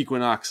Sports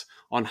Equinox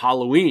on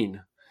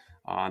Halloween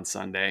on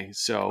Sunday.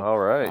 So all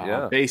right,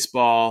 yeah.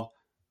 Baseball,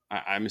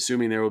 I'm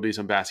assuming there will be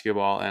some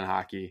basketball and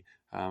hockey.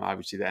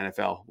 Obviously, the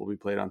NFL will be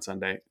played on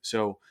Sunday.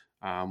 So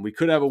we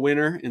could have a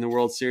winner in the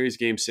World Series.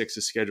 Game 6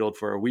 is scheduled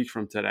for a week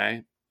from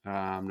today,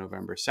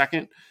 November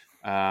 2nd.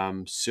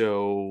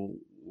 So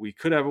we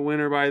could have a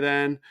winner by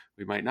then.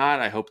 We might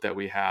not. I hope that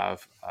we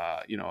have,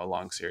 a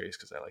long series,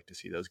 because I like to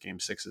see those Game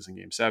 6s and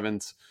Game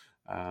 7s.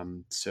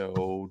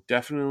 So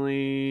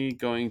definitely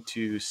going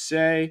to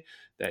say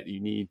that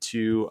you need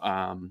to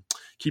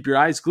keep your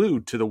eyes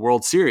glued to the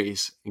World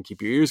Series and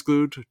keep your ears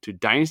glued to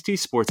Dynasty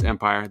Sports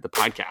Empire, the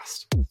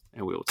podcast.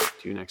 And we will talk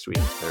to you next week.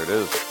 There it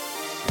is.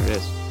 There it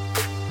is.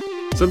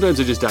 Sometimes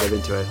I just dive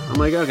into it. I'm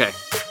like, okay,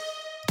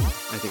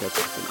 I think I've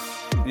talked enough.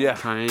 Yeah.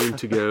 Time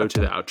to go to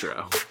the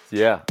outro.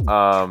 Yeah.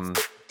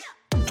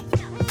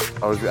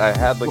 I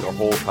had like a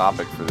whole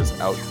topic for this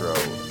outro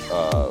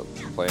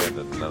planned,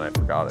 and then I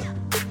forgot it.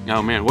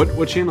 Oh man,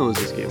 what channel is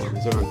this game on?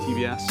 Is it on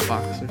TBS,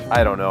 Fox, or something?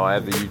 I don't know. I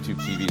have the YouTube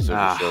TV, so it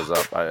just shows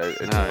up.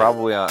 It's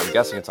probably on. I'm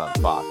guessing it's on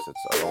Fox.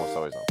 It's almost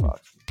always on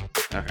Fox.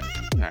 Okay.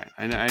 All right.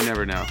 I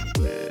never know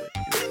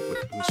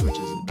who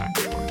switches it back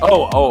and forth.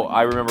 Oh!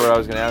 I remember what I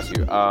was going to ask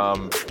you.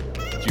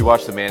 Did you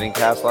watch the Manning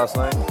cast last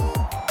night?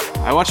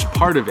 I watched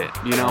part of it.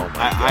 Oh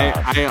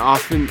I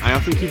often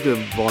keep the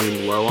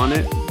volume low on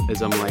it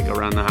as I'm like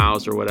around the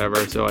house or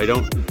whatever. So I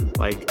don't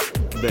like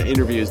the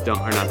interviews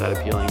are not that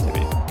appealing to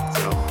me.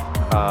 So,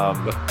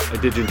 but I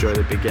did enjoy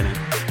the beginning.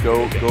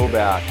 Go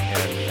back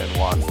and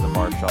watch the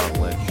Marshawn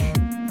Lynch.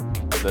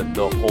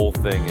 The whole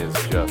thing is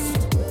just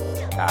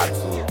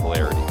absolute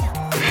hilarity.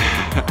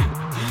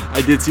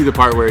 I did see the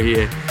part where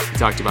he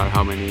talked about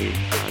how many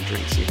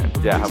drinks he had.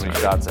 Yeah, how many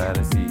shots of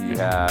Hennessy he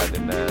had,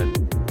 and then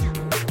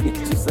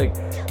he's just like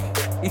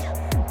he's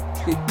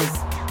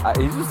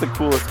just the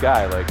coolest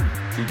guy. Like,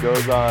 he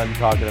goes on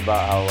talking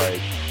about how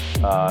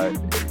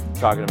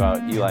talking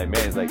about Eli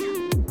Manning. He's like,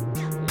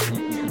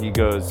 he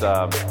goes,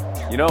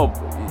 you know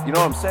what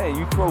I'm saying?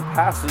 You throw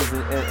passes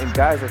and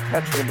guys are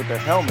catching them with their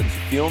helmets. You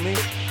feel me?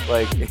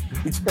 Like,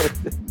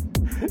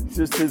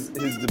 just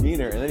his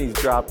demeanor, and then he's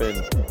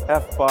dropping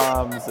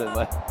F-bombs and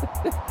like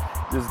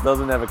just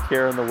doesn't have a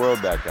care in the world,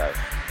 that guy.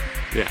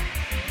 Yeah,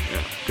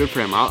 good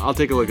for him. I'll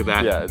take a look at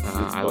that. Yeah, it's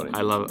funny.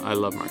 I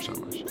love Marshawn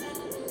Lynch.